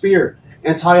make a spear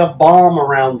and tie a bomb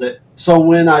around it. So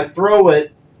when I throw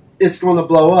it, it's going to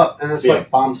blow up. And it's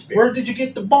bomb spear. Where did you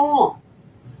get the bomb?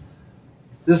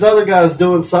 This other guy's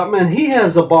doing something and he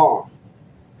has a bomb.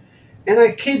 And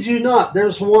I kid you not,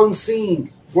 there's one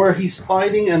scene where he's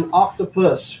fighting an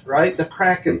octopus, right? The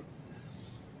kraken.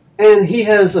 And he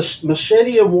has a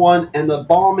machete in one and the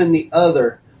bomb in the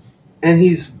other. And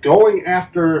he's going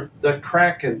after the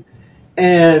kraken.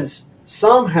 And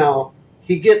somehow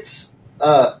he gets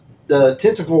the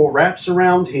tentacle wraps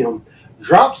around him,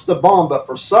 drops the bomb, but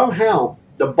for somehow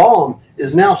the bomb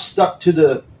is now stuck to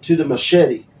the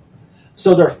machete.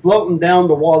 So they're floating down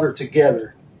the water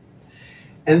together.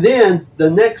 And then the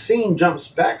next scene jumps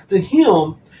back to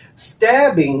him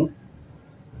stabbing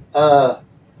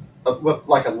with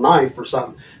like a knife or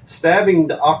something, stabbing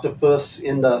the octopus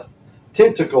in the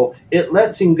tentacle. It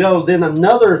lets him go. Then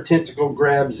another tentacle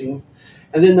grabs him.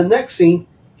 And then the next scene,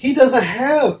 he doesn't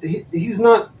have, he's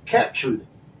not captured.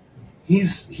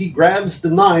 He grabs the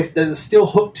knife that is still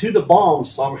hooked to the bomb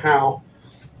somehow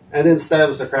and then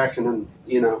stabs the kraken and,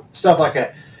 stuff like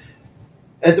that.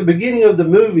 At the beginning of the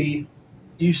movie,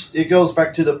 it goes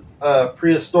back to the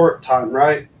prehistoric time,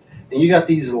 right? And you got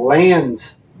these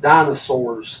land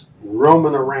dinosaurs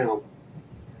roaming around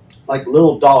like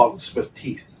little dogs with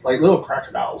teeth, like little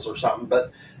crocodiles or something,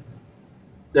 but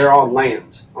they're on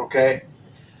land, okay?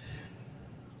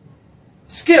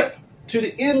 Skip to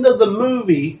the end of the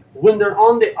movie when they're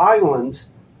on the island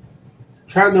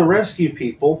trying to rescue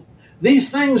people.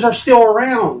 These things are still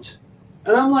around.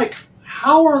 And I'm like,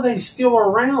 how are they still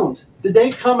around? Did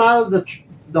they come out of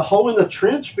the hole in the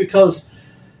trench? Because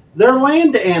they're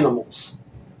land animals.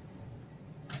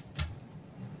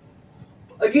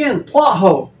 Again, plot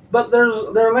hole, but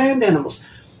they're land animals.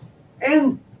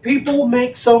 And people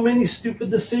make so many stupid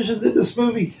decisions in this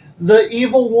movie. The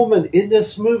evil woman in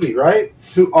this movie, right,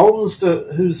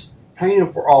 who's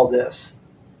paying for all this.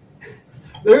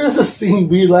 There is a scene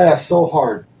we laugh so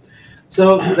hard.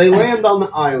 So they land on the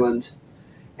island,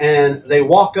 and they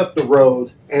walk up the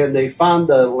road, and they find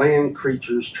the land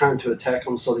creatures trying to attack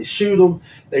them, so they shoot them.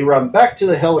 They run back to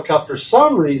the helicopter.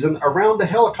 Some reason, around the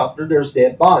helicopter, there's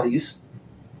dead bodies.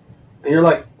 And you're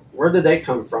like, where did they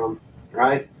come from,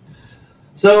 right?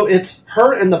 So it's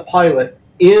her and the pilot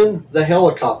in the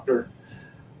helicopter.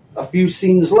 A few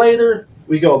scenes later,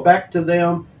 we go back to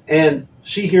them, and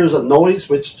she hears a noise,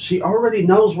 which she already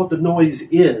knows what the noise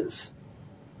is.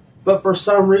 But for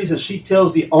some reason, she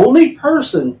tells the only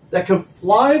person that can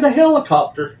fly the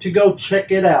helicopter to go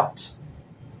check it out.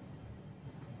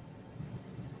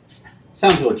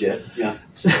 Sounds legit, yeah.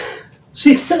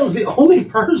 She tells the only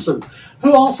person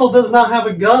who also does not have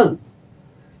a gun.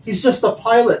 He's just a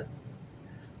pilot.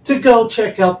 To go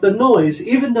check out the noise,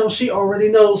 even though she already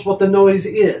knows what the noise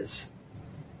is.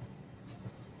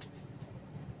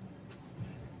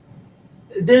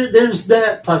 There's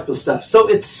that type of stuff. So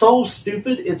it's so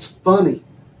stupid, it's funny.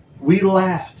 We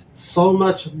laughed so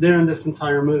much during this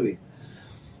entire movie.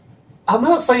 I'm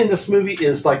not saying this movie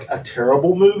is like a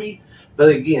terrible movie, but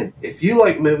again, if you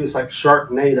like movies like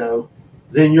Sharknado,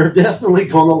 then you're definitely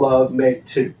going to love Meg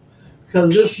 2.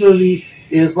 Because this movie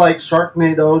is like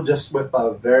Sharknado, just with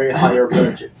a very higher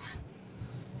budget.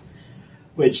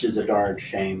 Which is a darn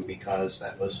shame, because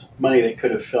that was money that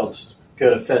could have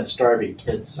fed starving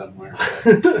kids somewhere.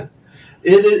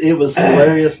 It was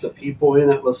hilarious. The people in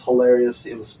it was hilarious.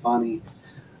 It was funny.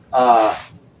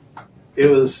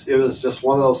 It was just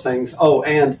one of those things. Oh,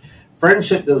 and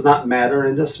friendship does not matter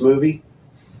in this movie.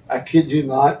 I kid you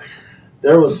not.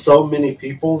 There was so many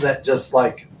people that just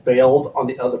like bailed on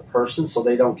the other person so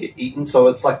they don't get eaten. So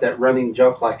it's like that running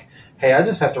joke, like, hey, I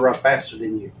just have to run faster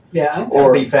than you. Yeah, I don't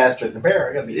got to be faster than the bear.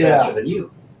 I got to be faster than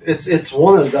you. It's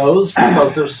one of those,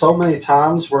 because there's so many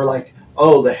times where, like,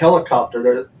 oh, the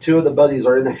helicopter, two of the buddies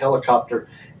are in the helicopter,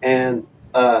 and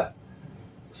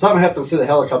something happens to the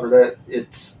helicopter that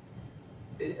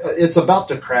it's about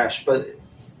to crash, but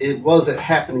it wasn't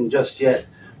happening just yet.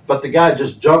 But the guy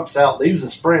just jumps out, leaves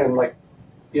his friend, like,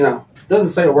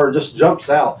 doesn't say a word, just jumps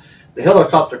out. The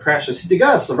helicopter crashes. The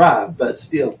guy survived, but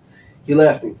still, he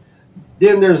left him.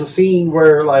 Then there's a scene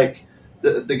where, like,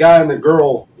 the guy and the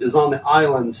girl is on the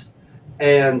island,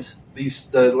 and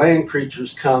the land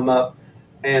creatures come up,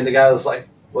 and the guy's like,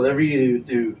 whatever you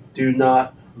do, do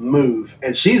not move.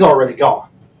 And she's already gone.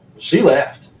 She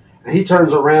left. And he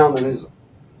turns around and is,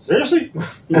 seriously?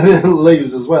 And then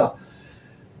leaves as well.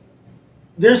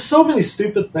 There's so many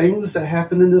stupid things that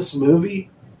happen in this movie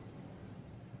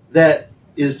that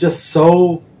is just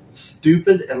so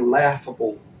stupid and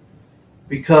laughable.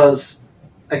 Because,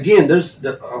 again,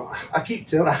 I keep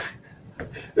telling,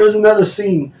 there's another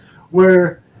scene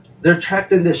where they're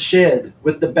trapped in this shed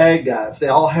with the bad guys. They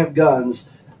all have guns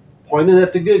pointed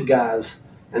at the good guys,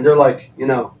 and they're like,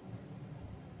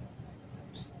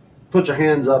 put your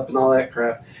hands up and all that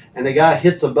crap. And the guy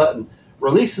hits a button,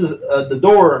 releases the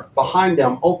door behind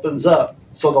them, opens up.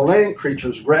 So the land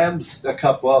creatures grabs a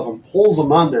couple of them, pulls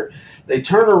them under. They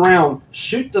turn around,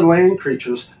 shoot the land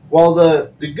creatures, while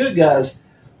the good guys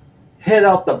head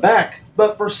out the back.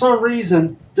 But for some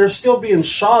reason, they're still being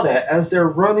shot at as they're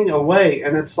running away.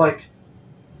 And it's like,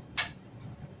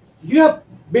 you have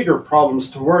bigger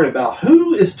problems to worry about.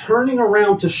 Who is turning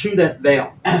around to shoot at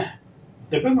them?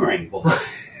 The boomerang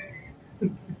bullets.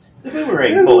 The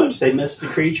boomerang bullets. They miss the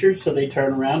creatures, so they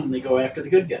turn around and they go after the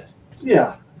good guy.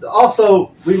 Yeah.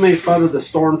 Also, we made fun of the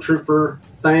stormtrooper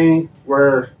thing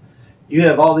where you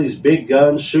have all these big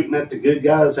guns shooting at the good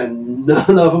guys and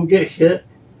none of them get hit.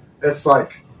 It's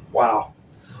like, wow.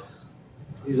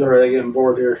 He's already getting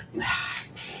bored here.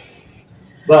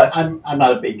 But I'm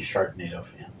not a big Sharknado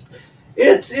fan.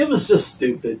 It was just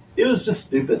stupid. It was just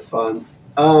stupid fun.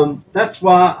 That's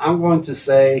why I'm going to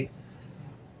say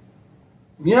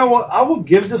You know what? I will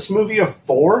give this movie a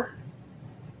 4.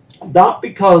 Not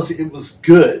because it was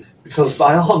good, because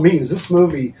by all means, this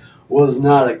movie was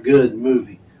not a good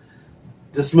movie.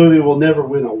 This movie will never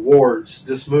win awards.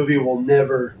 This movie will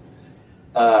never...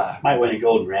 might win a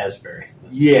Golden Raspberry.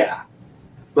 Yeah.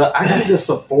 But I give this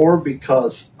a 4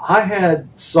 because I had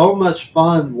so much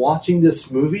fun watching this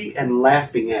movie and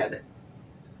laughing at it.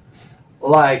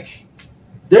 Like,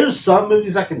 there's some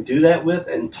movies I can do that with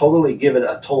and totally give it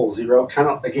a total 0. Kind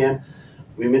of, again,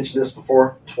 we mentioned this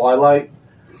before, Twilight.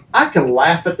 I can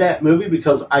laugh at that movie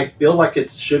because I feel like it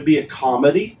should be a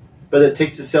comedy, but it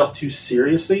takes itself too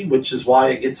seriously, which is why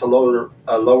it gets a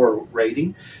lower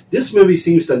rating. This movie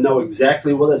seems to know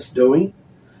exactly what it's doing,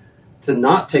 to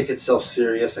not take itself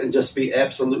serious and just be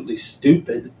absolutely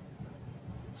stupid.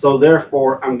 So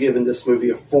therefore, I'm giving this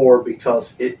movie a 4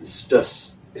 because it's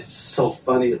so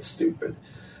funny, it's stupid.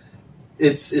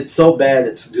 It's so bad,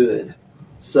 it's good.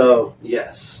 So,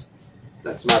 yes.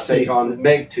 That's my take on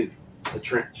Meg 2. The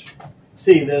Trench.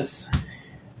 See,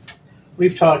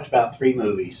 we've talked about 3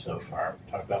 movies so far.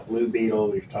 We've talked about Blue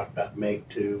Beetle, we've talked about Meg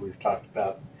 2, we've talked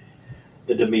about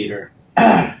the Demeter.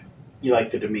 You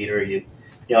like the Demeter, you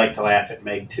like to laugh at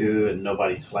Meg 2, and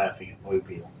nobody's laughing at Blue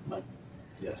Beetle. But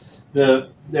yes.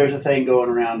 There's a thing going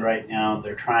around right now,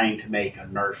 they're trying to make a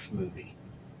Nerf movie.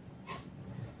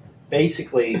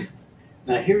 Basically,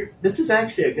 now this is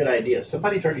actually a good idea.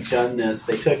 Somebody's already done this.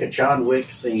 They took a John Wick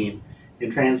scene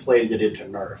and translated it into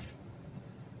Nerf.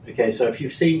 Okay, so if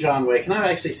you've seen John Wick, and I've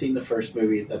actually seen the first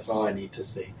movie, that's all I need to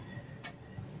see.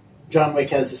 John Wick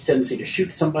has this tendency to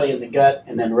shoot somebody in the gut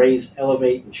and then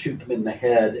elevate and shoot them in the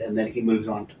head, and then he moves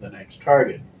on to the next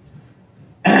target.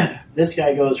 This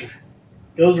guy goes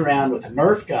around with a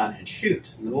Nerf gun and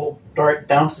shoots, and the little dart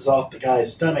bounces off the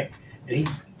guy's stomach, and he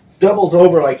doubles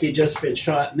over like he'd just been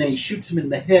shot, and then he shoots him in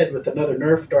the head with another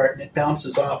Nerf dart, and it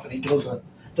bounces off, and he does a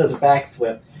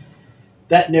backflip.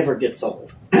 That never gets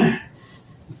old.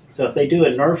 So if they do a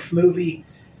Nerf movie,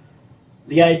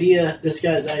 this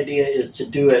guy's idea is to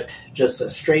do it just a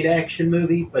straight action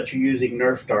movie, but you're using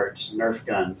Nerf darts, Nerf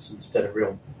guns instead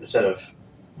of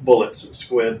bullets and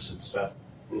squibs and stuff.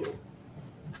 Yeah.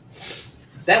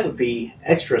 That would be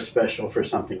extra special for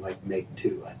something like Meg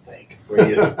 2, I think, where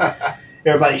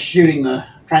everybody's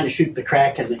trying to shoot the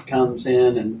Kraken that comes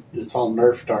in, and it's all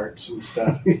Nerf darts and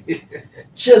stuff.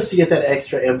 Just to get that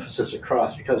extra emphasis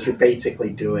across, because you're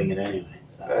basically doing it anyway.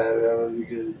 So, that would be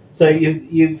good. So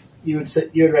you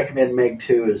would recommend Meg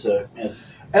 2 as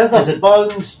a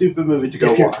fun, stupid movie to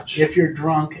go watch. If you're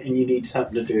drunk and you need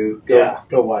something to do,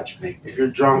 go watch Meg 2. If you're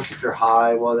drunk, if you're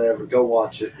high, whatever, go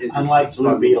watch it. Unlike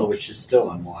Blue Beetle, which is still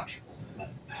unwatchable.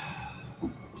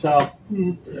 So,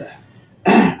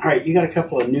 all right, you got a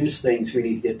couple of news things we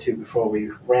need to get to before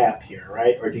we wrap here,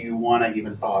 right? Or do you want to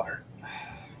even bother?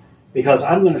 Because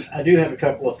I do have a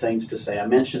couple of things to say. I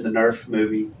mentioned the Nerf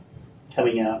movie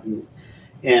coming out,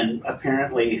 and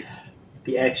apparently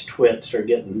the ex-twits are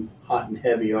getting hot and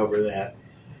heavy over that.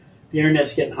 The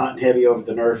internet's getting hot and heavy over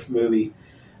the Nerf movie.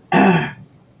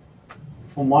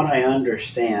 From what I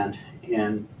understand,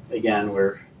 and again,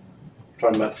 we're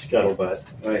talking about Scuttlebutt.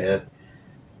 Go ahead.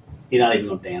 He's not even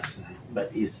going to dance tonight,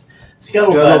 but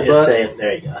Scuttlebutt is saying,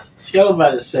 there you go.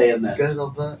 Scuttlebutt is saying that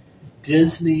Scuttlebutt.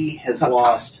 Disney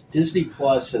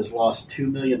Plus has lost 2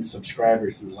 million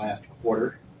subscribers in the last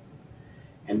quarter.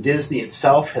 And Disney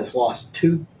itself has lost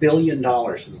 $2 billion in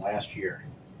the last year.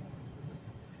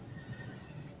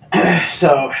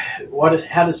 So,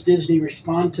 how does Disney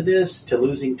respond to this? To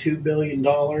losing $2 billion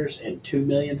and 2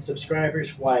 million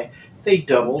subscribers? Why, they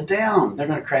double down. They're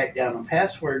going to crack down on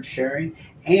password sharing,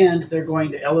 and they're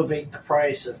going to elevate the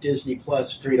price of Disney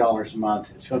Plus $3 a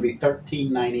month. It's going to be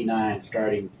 $13.99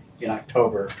 starting in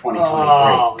October of 2023.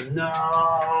 Oh,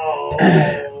 no.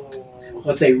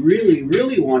 What they really,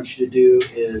 really want you to do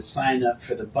is sign up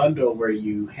for the bundle where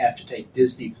you have to take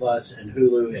Disney Plus and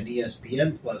Hulu and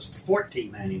ESPN Plus for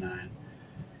 $14.99.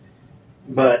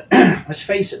 But let's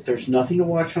face it, there's nothing to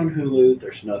watch on Hulu.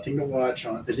 There's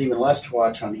even less to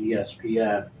watch on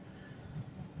ESPN.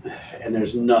 And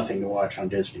there's nothing to watch on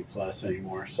Disney Plus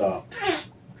anymore. So,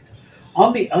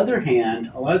 on the other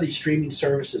hand, a lot of these streaming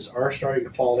services are starting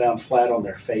to fall down flat on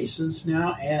their faces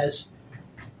now, as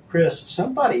Chris,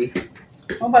 somebody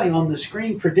on the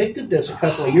screen predicted this a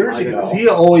couple of years ago. He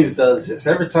always does this.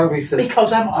 Every time he says,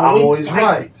 because I'm always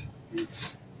right.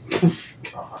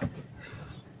 God.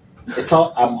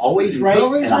 I'm always right,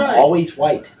 and I'm always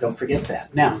white. Don't forget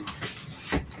that. Now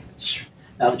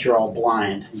that you're all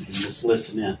blind, you can just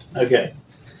listen in. Okay.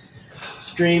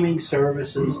 Streaming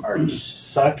services are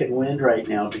sucking wind right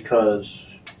now because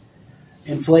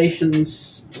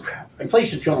inflation's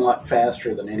inflation's going a lot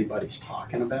faster than anybody's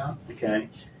talking about. Okay,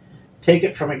 take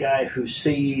it from a guy who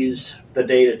sees the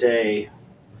day-to-day.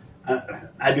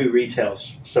 I do retail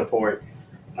support.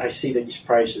 I see these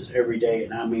prices every day,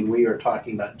 and I mean, we are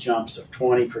talking about jumps of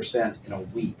 20% in a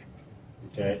week.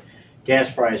 Okay,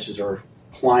 gas prices are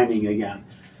climbing again.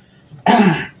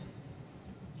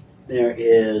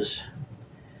 There's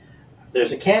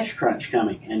a cash crunch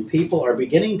coming, and people are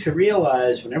beginning to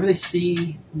realize whenever they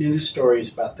see news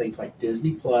stories about things like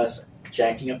Disney Plus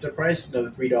jacking up their price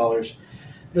another $3,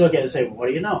 they look at it and say, well, what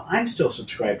do you know? I'm still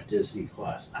subscribed to Disney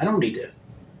Plus. I don't need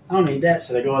that,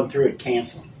 so they're going through and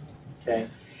canceling. Okay,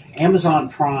 Amazon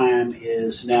Prime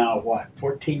is now what,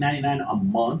 $14.99 a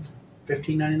month,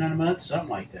 $15.99 a month, something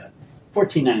like that.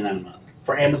 $14.99 a month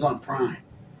for Amazon Prime.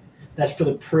 That's for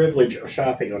the privilege of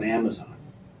shopping on Amazon.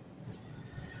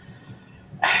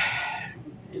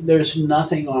 There's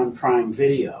nothing on Prime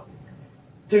Video.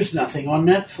 There's nothing on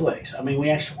Netflix. I mean,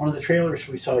 one of the trailers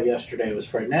we saw yesterday was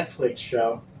for a Netflix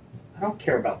show. I don't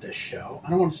care about this show. I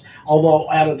don't want to.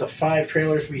 Although out of the 5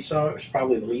 trailers we saw, it was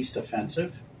probably the least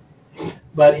offensive.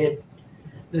 But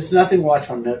there's nothing to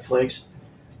watch on Netflix.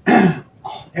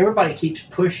 Everybody keeps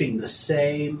pushing the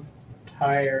same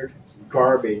tired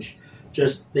garbage.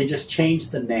 They just change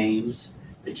the names.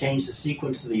 They change the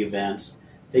sequence of the events.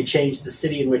 They change the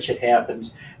city in which it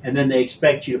happens, and then they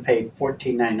expect you to pay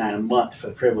 $14.99 a month for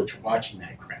the privilege of watching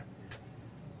that crap.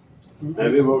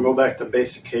 Maybe we'll go back to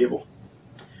basic cable.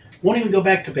 Won't even go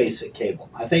back to basic cable.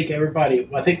 I think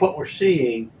what we're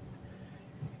seeing,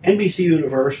 NBC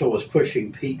Universal was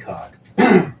pushing Peacock.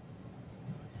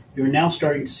 You're now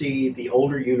starting to see the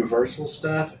older Universal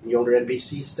stuff and the older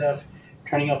NBC stuff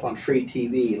turning up on free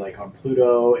TV, like on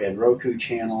Pluto and Roku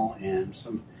channel and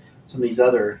some of these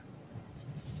other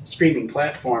streaming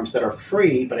platforms that are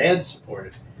free but ad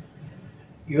supported.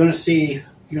 You're going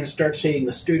to start seeing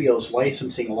the studios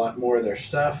licensing a lot more of their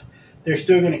stuff. They're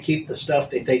still going to keep the stuff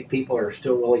they think people are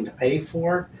still willing to pay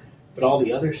for, but all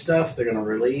the other stuff they're going to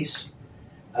release.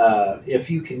 If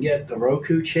you can get the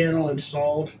Roku channel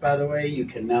installed, by the way, you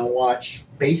can now watch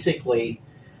basically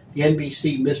the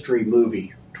NBC mystery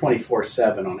movie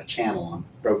 24/7 on a channel, on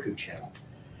Roku channel,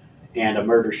 and a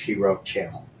Murder, She Wrote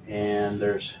channel. And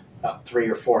there's about 3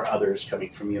 or 4 others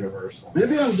coming from Universal.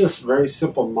 Maybe I'm just very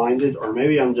simple-minded, or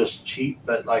maybe I'm just cheap,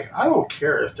 but like I don't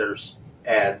care if there's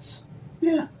ads.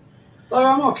 Yeah. Like,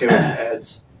 I'm okay with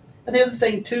ads. And the other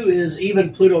thing, too, is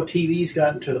even Pluto TV's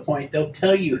gotten to the point, they'll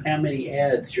tell you how many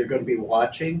ads you're going to be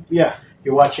watching. Yeah.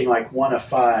 You're watching like 1 of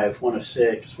 5, 1 of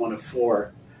 6, 1 of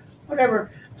 4,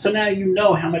 whatever. So now you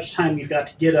know how much time you've got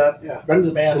to get up, run to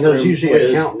the bathroom. And there's usually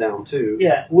a countdown, too.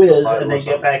 Yeah, whiz, and then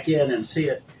get back in and see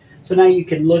it. So now you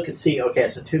can look and see, okay,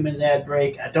 it's a 2-minute ad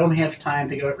break. I don't have time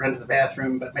to go run to the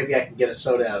bathroom, but maybe I can get a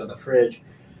soda out of the fridge.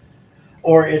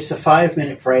 Or it's a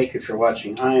 5-minute break if you're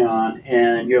watching Ion,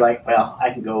 and you're like, well,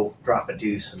 I can go drop a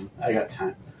deuce, and I got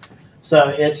time.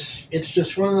 So it's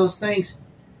just one of those things.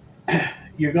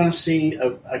 You're going to see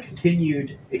a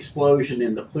continued explosion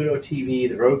in the Pluto TV,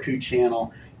 the Roku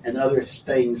channel, and other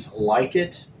things like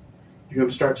it. You're going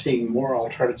to start seeing more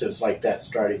alternatives like that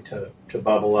starting to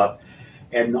bubble up.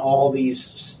 And all these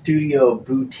studio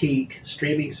boutique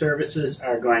streaming services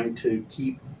are going to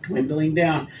keep dwindling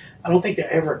down. I don't think they'll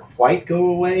ever quite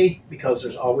go away because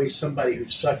there's always somebody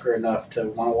who's sucker enough to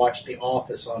want to watch The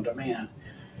Office on demand.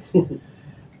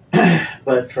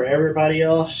 But for everybody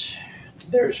else,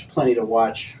 there's plenty to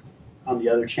watch on the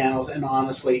other channels. And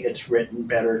honestly, it's written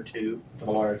better too, for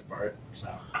the large part. So,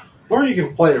 or you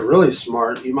can play it really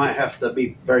smart. You might have to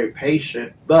be very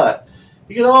patient, but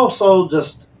you can also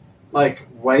just like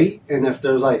wait. And if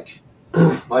there's like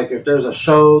if there's a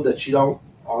show that you don't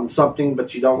on something,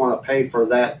 but you don't want to pay for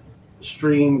that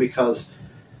stream because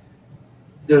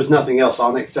there's nothing else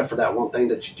on it except for that one thing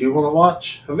that you do want to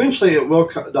watch. Eventually, it will.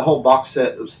 The whole box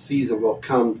set of season will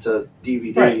come to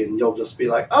DVD, right, and you'll just be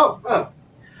like, "Oh,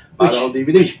 buy the whole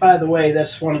DVD." Which, by the way,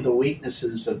 that's one of the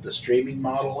weaknesses of the streaming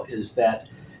model is that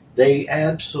they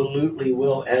absolutely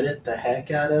will edit the heck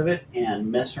out of it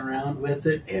and mess around with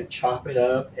it and chop it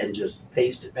up and just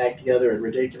paste it back together in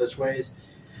ridiculous ways.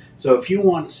 So if you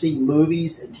want to see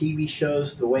movies and TV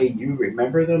shows the way you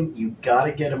remember them, you got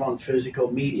to get them on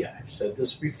physical media. I've said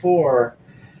this before.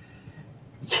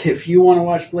 If you want to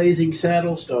watch Blazing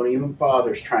Saddles, don't even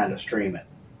bother trying to stream it.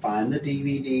 Find the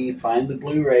DVD, find the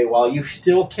Blu-ray while you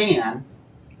still can.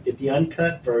 Get the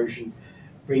uncut version.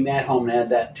 Bring that home and add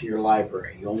that to your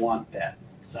library. You'll want that.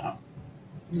 So,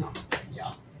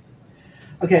 yeah.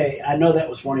 Okay, I know that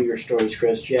was one of your stories,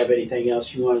 Chris. Do you have anything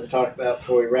else you wanted to talk about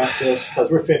before we wrap this?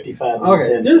 Because we're 55 minutes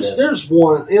in. There's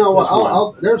one. You know what?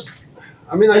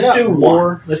 I mean, Let's I got do more.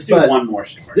 one. Let's do but one more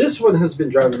story. This one has been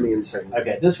driving me insane.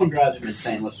 Okay, this one drives me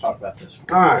insane. Let's talk about this one.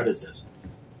 All right. What is this?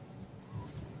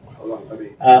 Hold on, let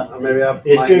me. Maybe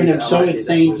it's driven him so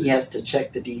insane he has to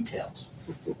check the details.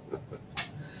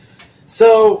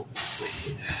 So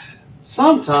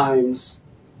sometimes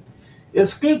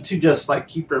it's good to just like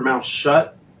keep your mouth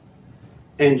shut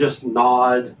and just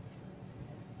nod.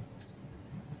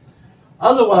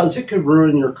 Otherwise, it could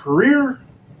ruin your career.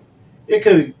 It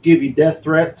could give you death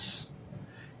threats.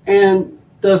 And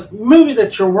the movie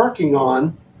that you're working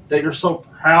on, that you're so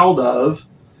proud of,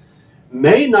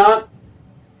 may not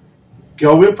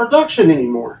go in production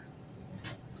anymore.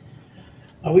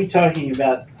 Are we talking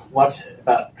about what?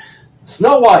 About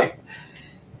Snow White.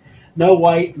 Snow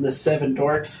White and the Seven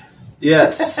Dwarfs?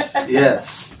 Yes,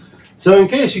 yes. So in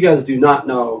case you guys do not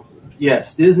know,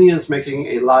 yes, Disney is making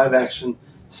a live-action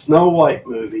Snow White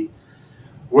movie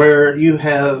where you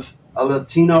have a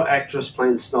Latino actress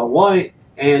playing Snow White,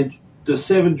 and the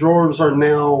seven dwarves are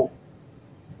now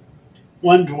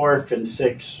one dwarf and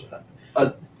six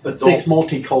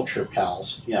multicultural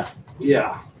pals. Yeah.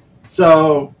 Yeah.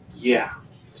 So, yeah.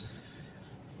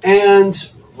 And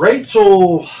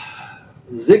Rachel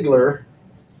Ziegler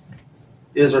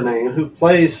is her name,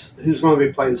 who's going to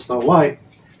be playing Snow White,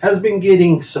 has been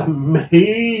getting some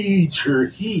major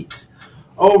heat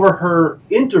over her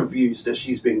interviews that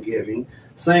she's been giving,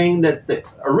 saying that the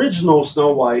original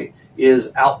Snow White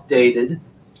is outdated.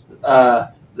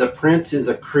 The prince is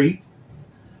a creep.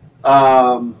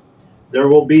 There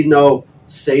will be no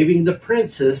saving the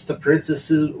princess. The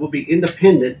princesses will be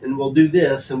independent and will do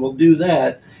this and will do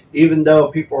that, even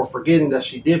though people are forgetting that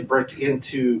she did break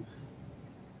into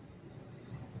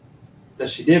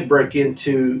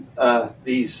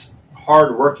these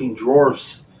hard-working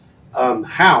dwarves'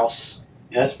 house.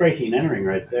 Yeah, that's breaking and entering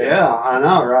right there. Yeah, I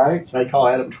know, right? So I call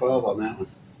Adam 12 on that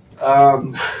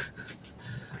one.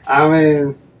 I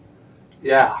mean,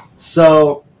 yeah.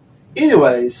 So,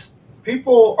 anyways,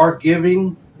 people are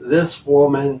giving this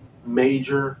woman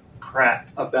major crap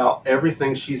about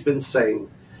everything she's been saying.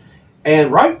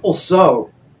 And rightful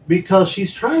so, because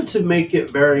she's trying to make it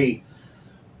very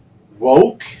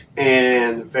woke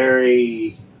and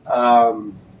very,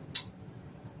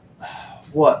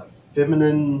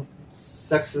 feminine,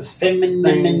 sexist,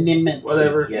 Femininity.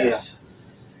 whatever. Yes. Yeah.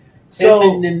 So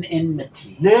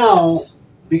Femininity. now, Yes.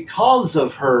 because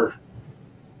of her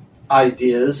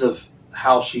ideas of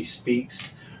how she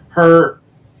speaks, her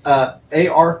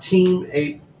AR team,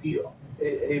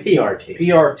 PR team.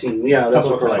 PR team, yeah, that's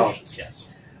Public what they're called. relations, yes.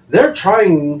 They're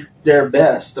trying their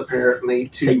best, apparently,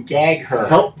 To gag her.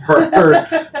 help her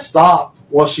stop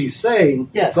what she's saying.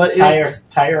 Yes, but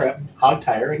tie her up, hog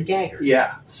tie her, and gag her.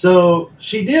 yeah. So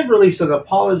she did release an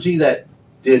apology that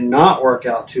did not work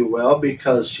out too well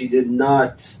because she did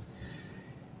not.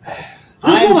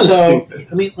 I'm so.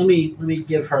 Let me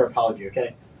give her an apology,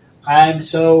 okay? I'm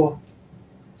so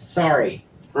sorry.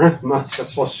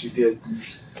 That's what she did.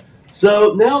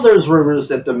 So now there's rumors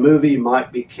that the movie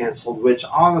might be canceled, which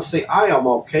honestly I am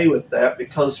okay with that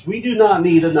because we do not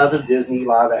need another Disney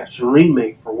live-action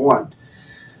remake for one.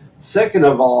 Second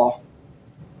of all,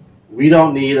 we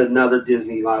don't need another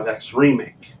Disney live-action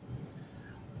remake.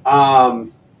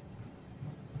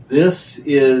 This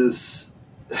is,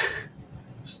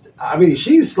 I mean,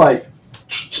 she's like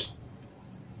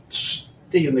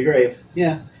Digging the grave.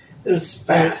 Yeah, it was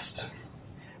fast.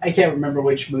 I can't remember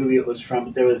which movie it was from,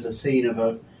 but there was a scene of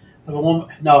a woman.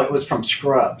 No, it was from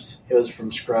Scrubs. It was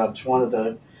from Scrubs. One of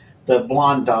the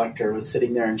blonde doctor was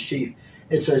sitting there, and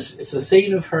it's a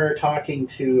scene of her talking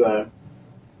to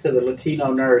the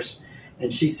Latino nurse,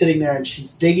 and she's sitting there and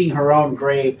she's digging her own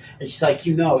grave, and she's like,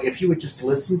 if you would just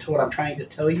listen to what I'm trying to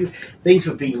tell you, things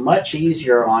would be much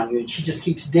easier on you. And she just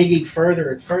keeps digging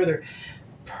further and further.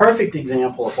 Perfect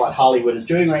example of what Hollywood is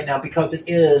doing right now, because it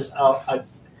is a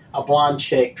blonde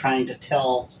chick trying to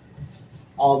tell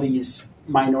all these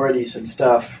minorities and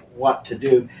stuff what to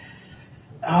do.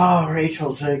 Oh,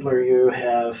 Rachel Ziegler,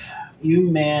 you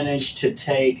managed to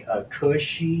take a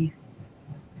cushy,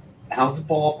 out of the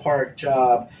ballpark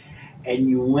job, and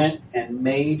you went and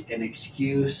made an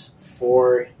excuse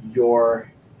for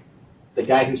the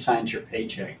guy who signs your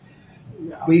paycheck.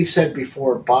 Yeah. We've said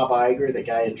before, Bob Iger, the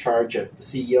guy in charge of the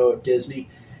CEO of Disney,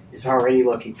 is already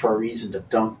looking for a reason to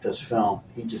dunk this film.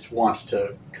 He just wants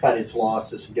to cut his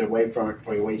losses and get away from it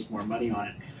before he wastes more money on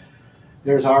it.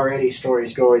 There's already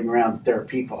stories going around that there are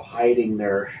people hiding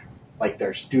their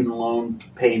student loan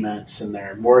payments and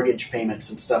their mortgage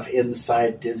payments and stuff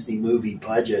inside Disney movie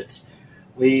budgets.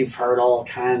 We've heard all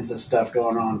kinds of stuff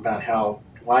going on about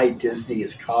why Disney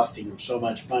is costing them so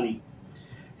much money.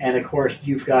 And of course,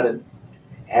 you've got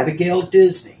Abigail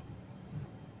Disney.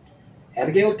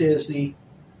 Abigail Disney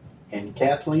and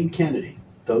Kathleen Kennedy.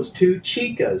 Those two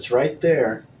chicas right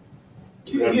there.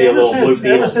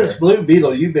 Ever since Blue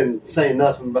Beetle, you've been saying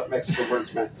nothing but Mexican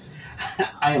words, man.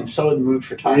 I am so in the mood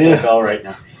for Taco Bell right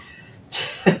now.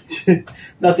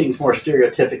 Nothing's more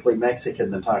stereotypically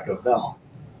Mexican than Taco Bell.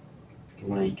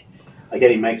 Like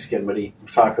any Mexican would eat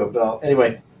Taco Bell.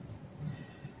 Anyway,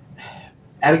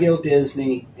 Abigail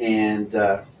Disney and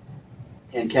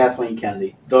Kathleen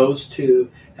Kennedy. Those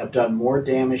two have done more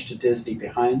damage to Disney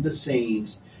behind the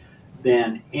scenes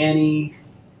than any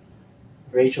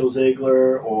Rachel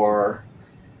Ziegler or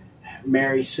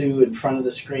Mary Sue in front of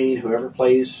the screen, whoever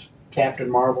plays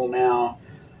Captain Marvel now,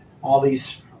 all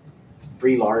these,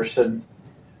 Brie Larson,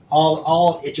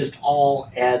 it just all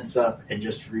adds up and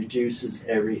just reduces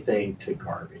everything to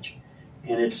garbage.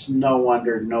 And it's no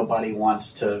wonder nobody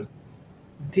wants to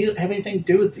have anything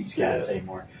to do with these guys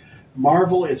anymore.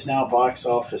 Marvel is now box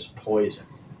office poison,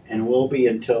 and will be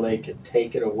until they can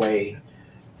take it away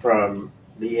from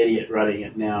the idiot running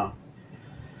it now.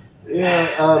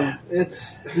 Yeah,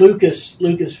 it's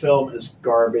Lucasfilm is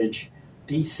garbage.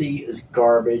 DC is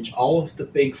garbage. All of the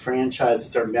big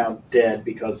franchises are now dead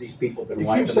because these people have been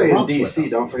wiping keep the saying rumps with them. DC.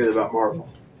 Don't forget about Marvel.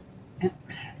 I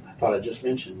thought I just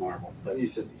mentioned Marvel, but You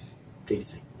said DC.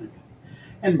 DC. Okay.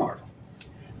 And Marvel.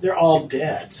 They're all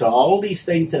dead. So all of these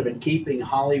things that have been keeping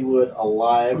Hollywood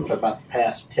alive for about the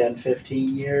past 10,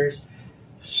 15 years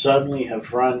suddenly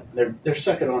have run, they're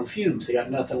sucking on fumes. They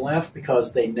got nothing left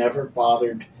because they never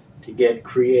bothered to get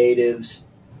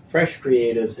fresh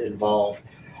creatives involved.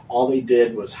 All they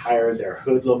did was hire their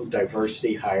hoodlum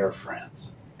diversity hire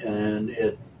friends. And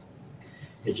it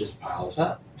just piles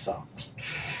up. So,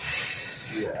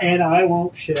 Yeah. And I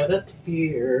won't shed a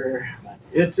tear.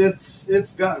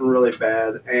 It's gotten really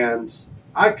bad, and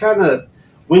I kind of,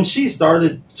 when she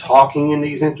started talking in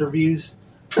these interviews,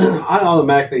 I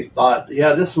automatically thought,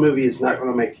 yeah, this movie is not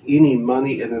going to make any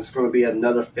money, and it's going to be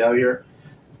another failure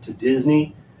to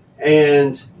Disney.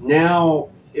 And now,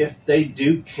 if they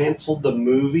do cancel the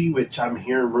movie, which I'm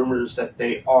hearing rumors that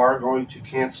they are going to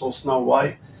cancel Snow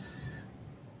White,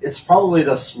 it's probably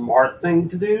the smart thing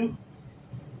to do,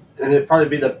 and it'd probably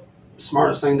be the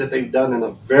smartest thing that they've done in a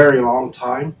very long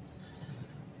time.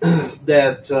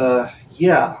 Nobody's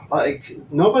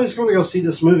going to go see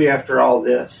this movie after all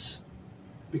this,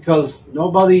 because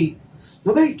nobody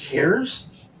cares.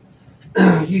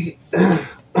 I'm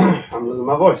losing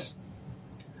my voice.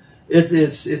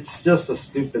 It's just a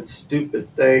stupid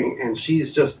thing, and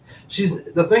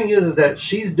the thing is that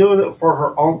she's doing it for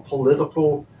her own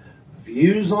political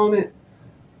views on it,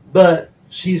 but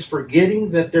she's forgetting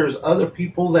that there's other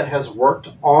people that has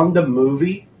worked on the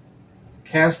movie,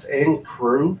 cast and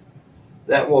crew,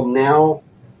 that will now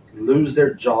lose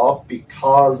their job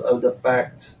because of the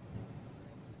fact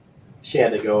she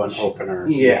had to go and open her.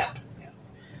 Yeah.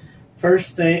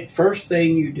 First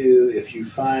thing you do if you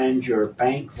find your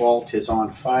bank vault is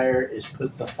on fire is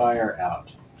put the fire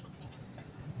out.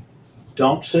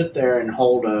 Don't sit there and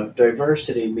hold a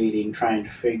diversity meeting trying to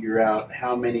figure out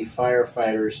how many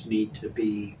firefighters need to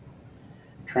be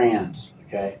trans,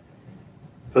 okay?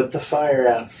 Put the fire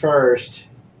out first,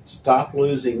 stop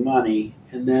losing money,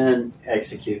 and then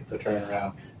execute the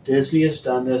turnaround. Disney has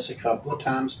done this a couple of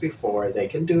times before. They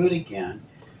can do it again.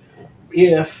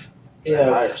 If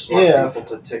people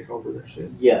to take over their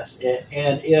shit. Yes,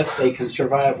 and if they can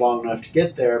survive long enough to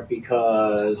get there,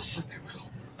 because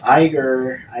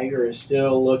Iger is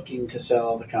still looking to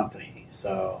sell the company.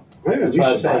 So maybe that's we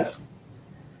why I should buy say it.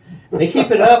 they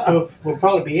keep it up. We'll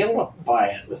probably be able to buy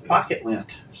it with pocket lint.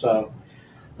 So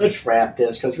let's wrap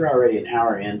this because we're already an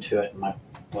hour into it and my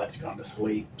blood's gone to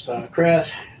sleep. So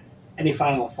Chris, any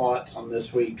final thoughts on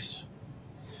this week's?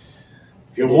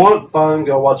 If you want fun,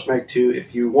 go watch Meg 2.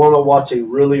 If you want to watch a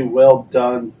really well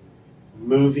done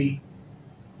movie,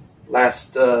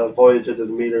 Last Voyage of the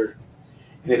Demeter.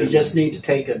 And if you just need to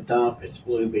take a dump, it's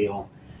Blue Beetle.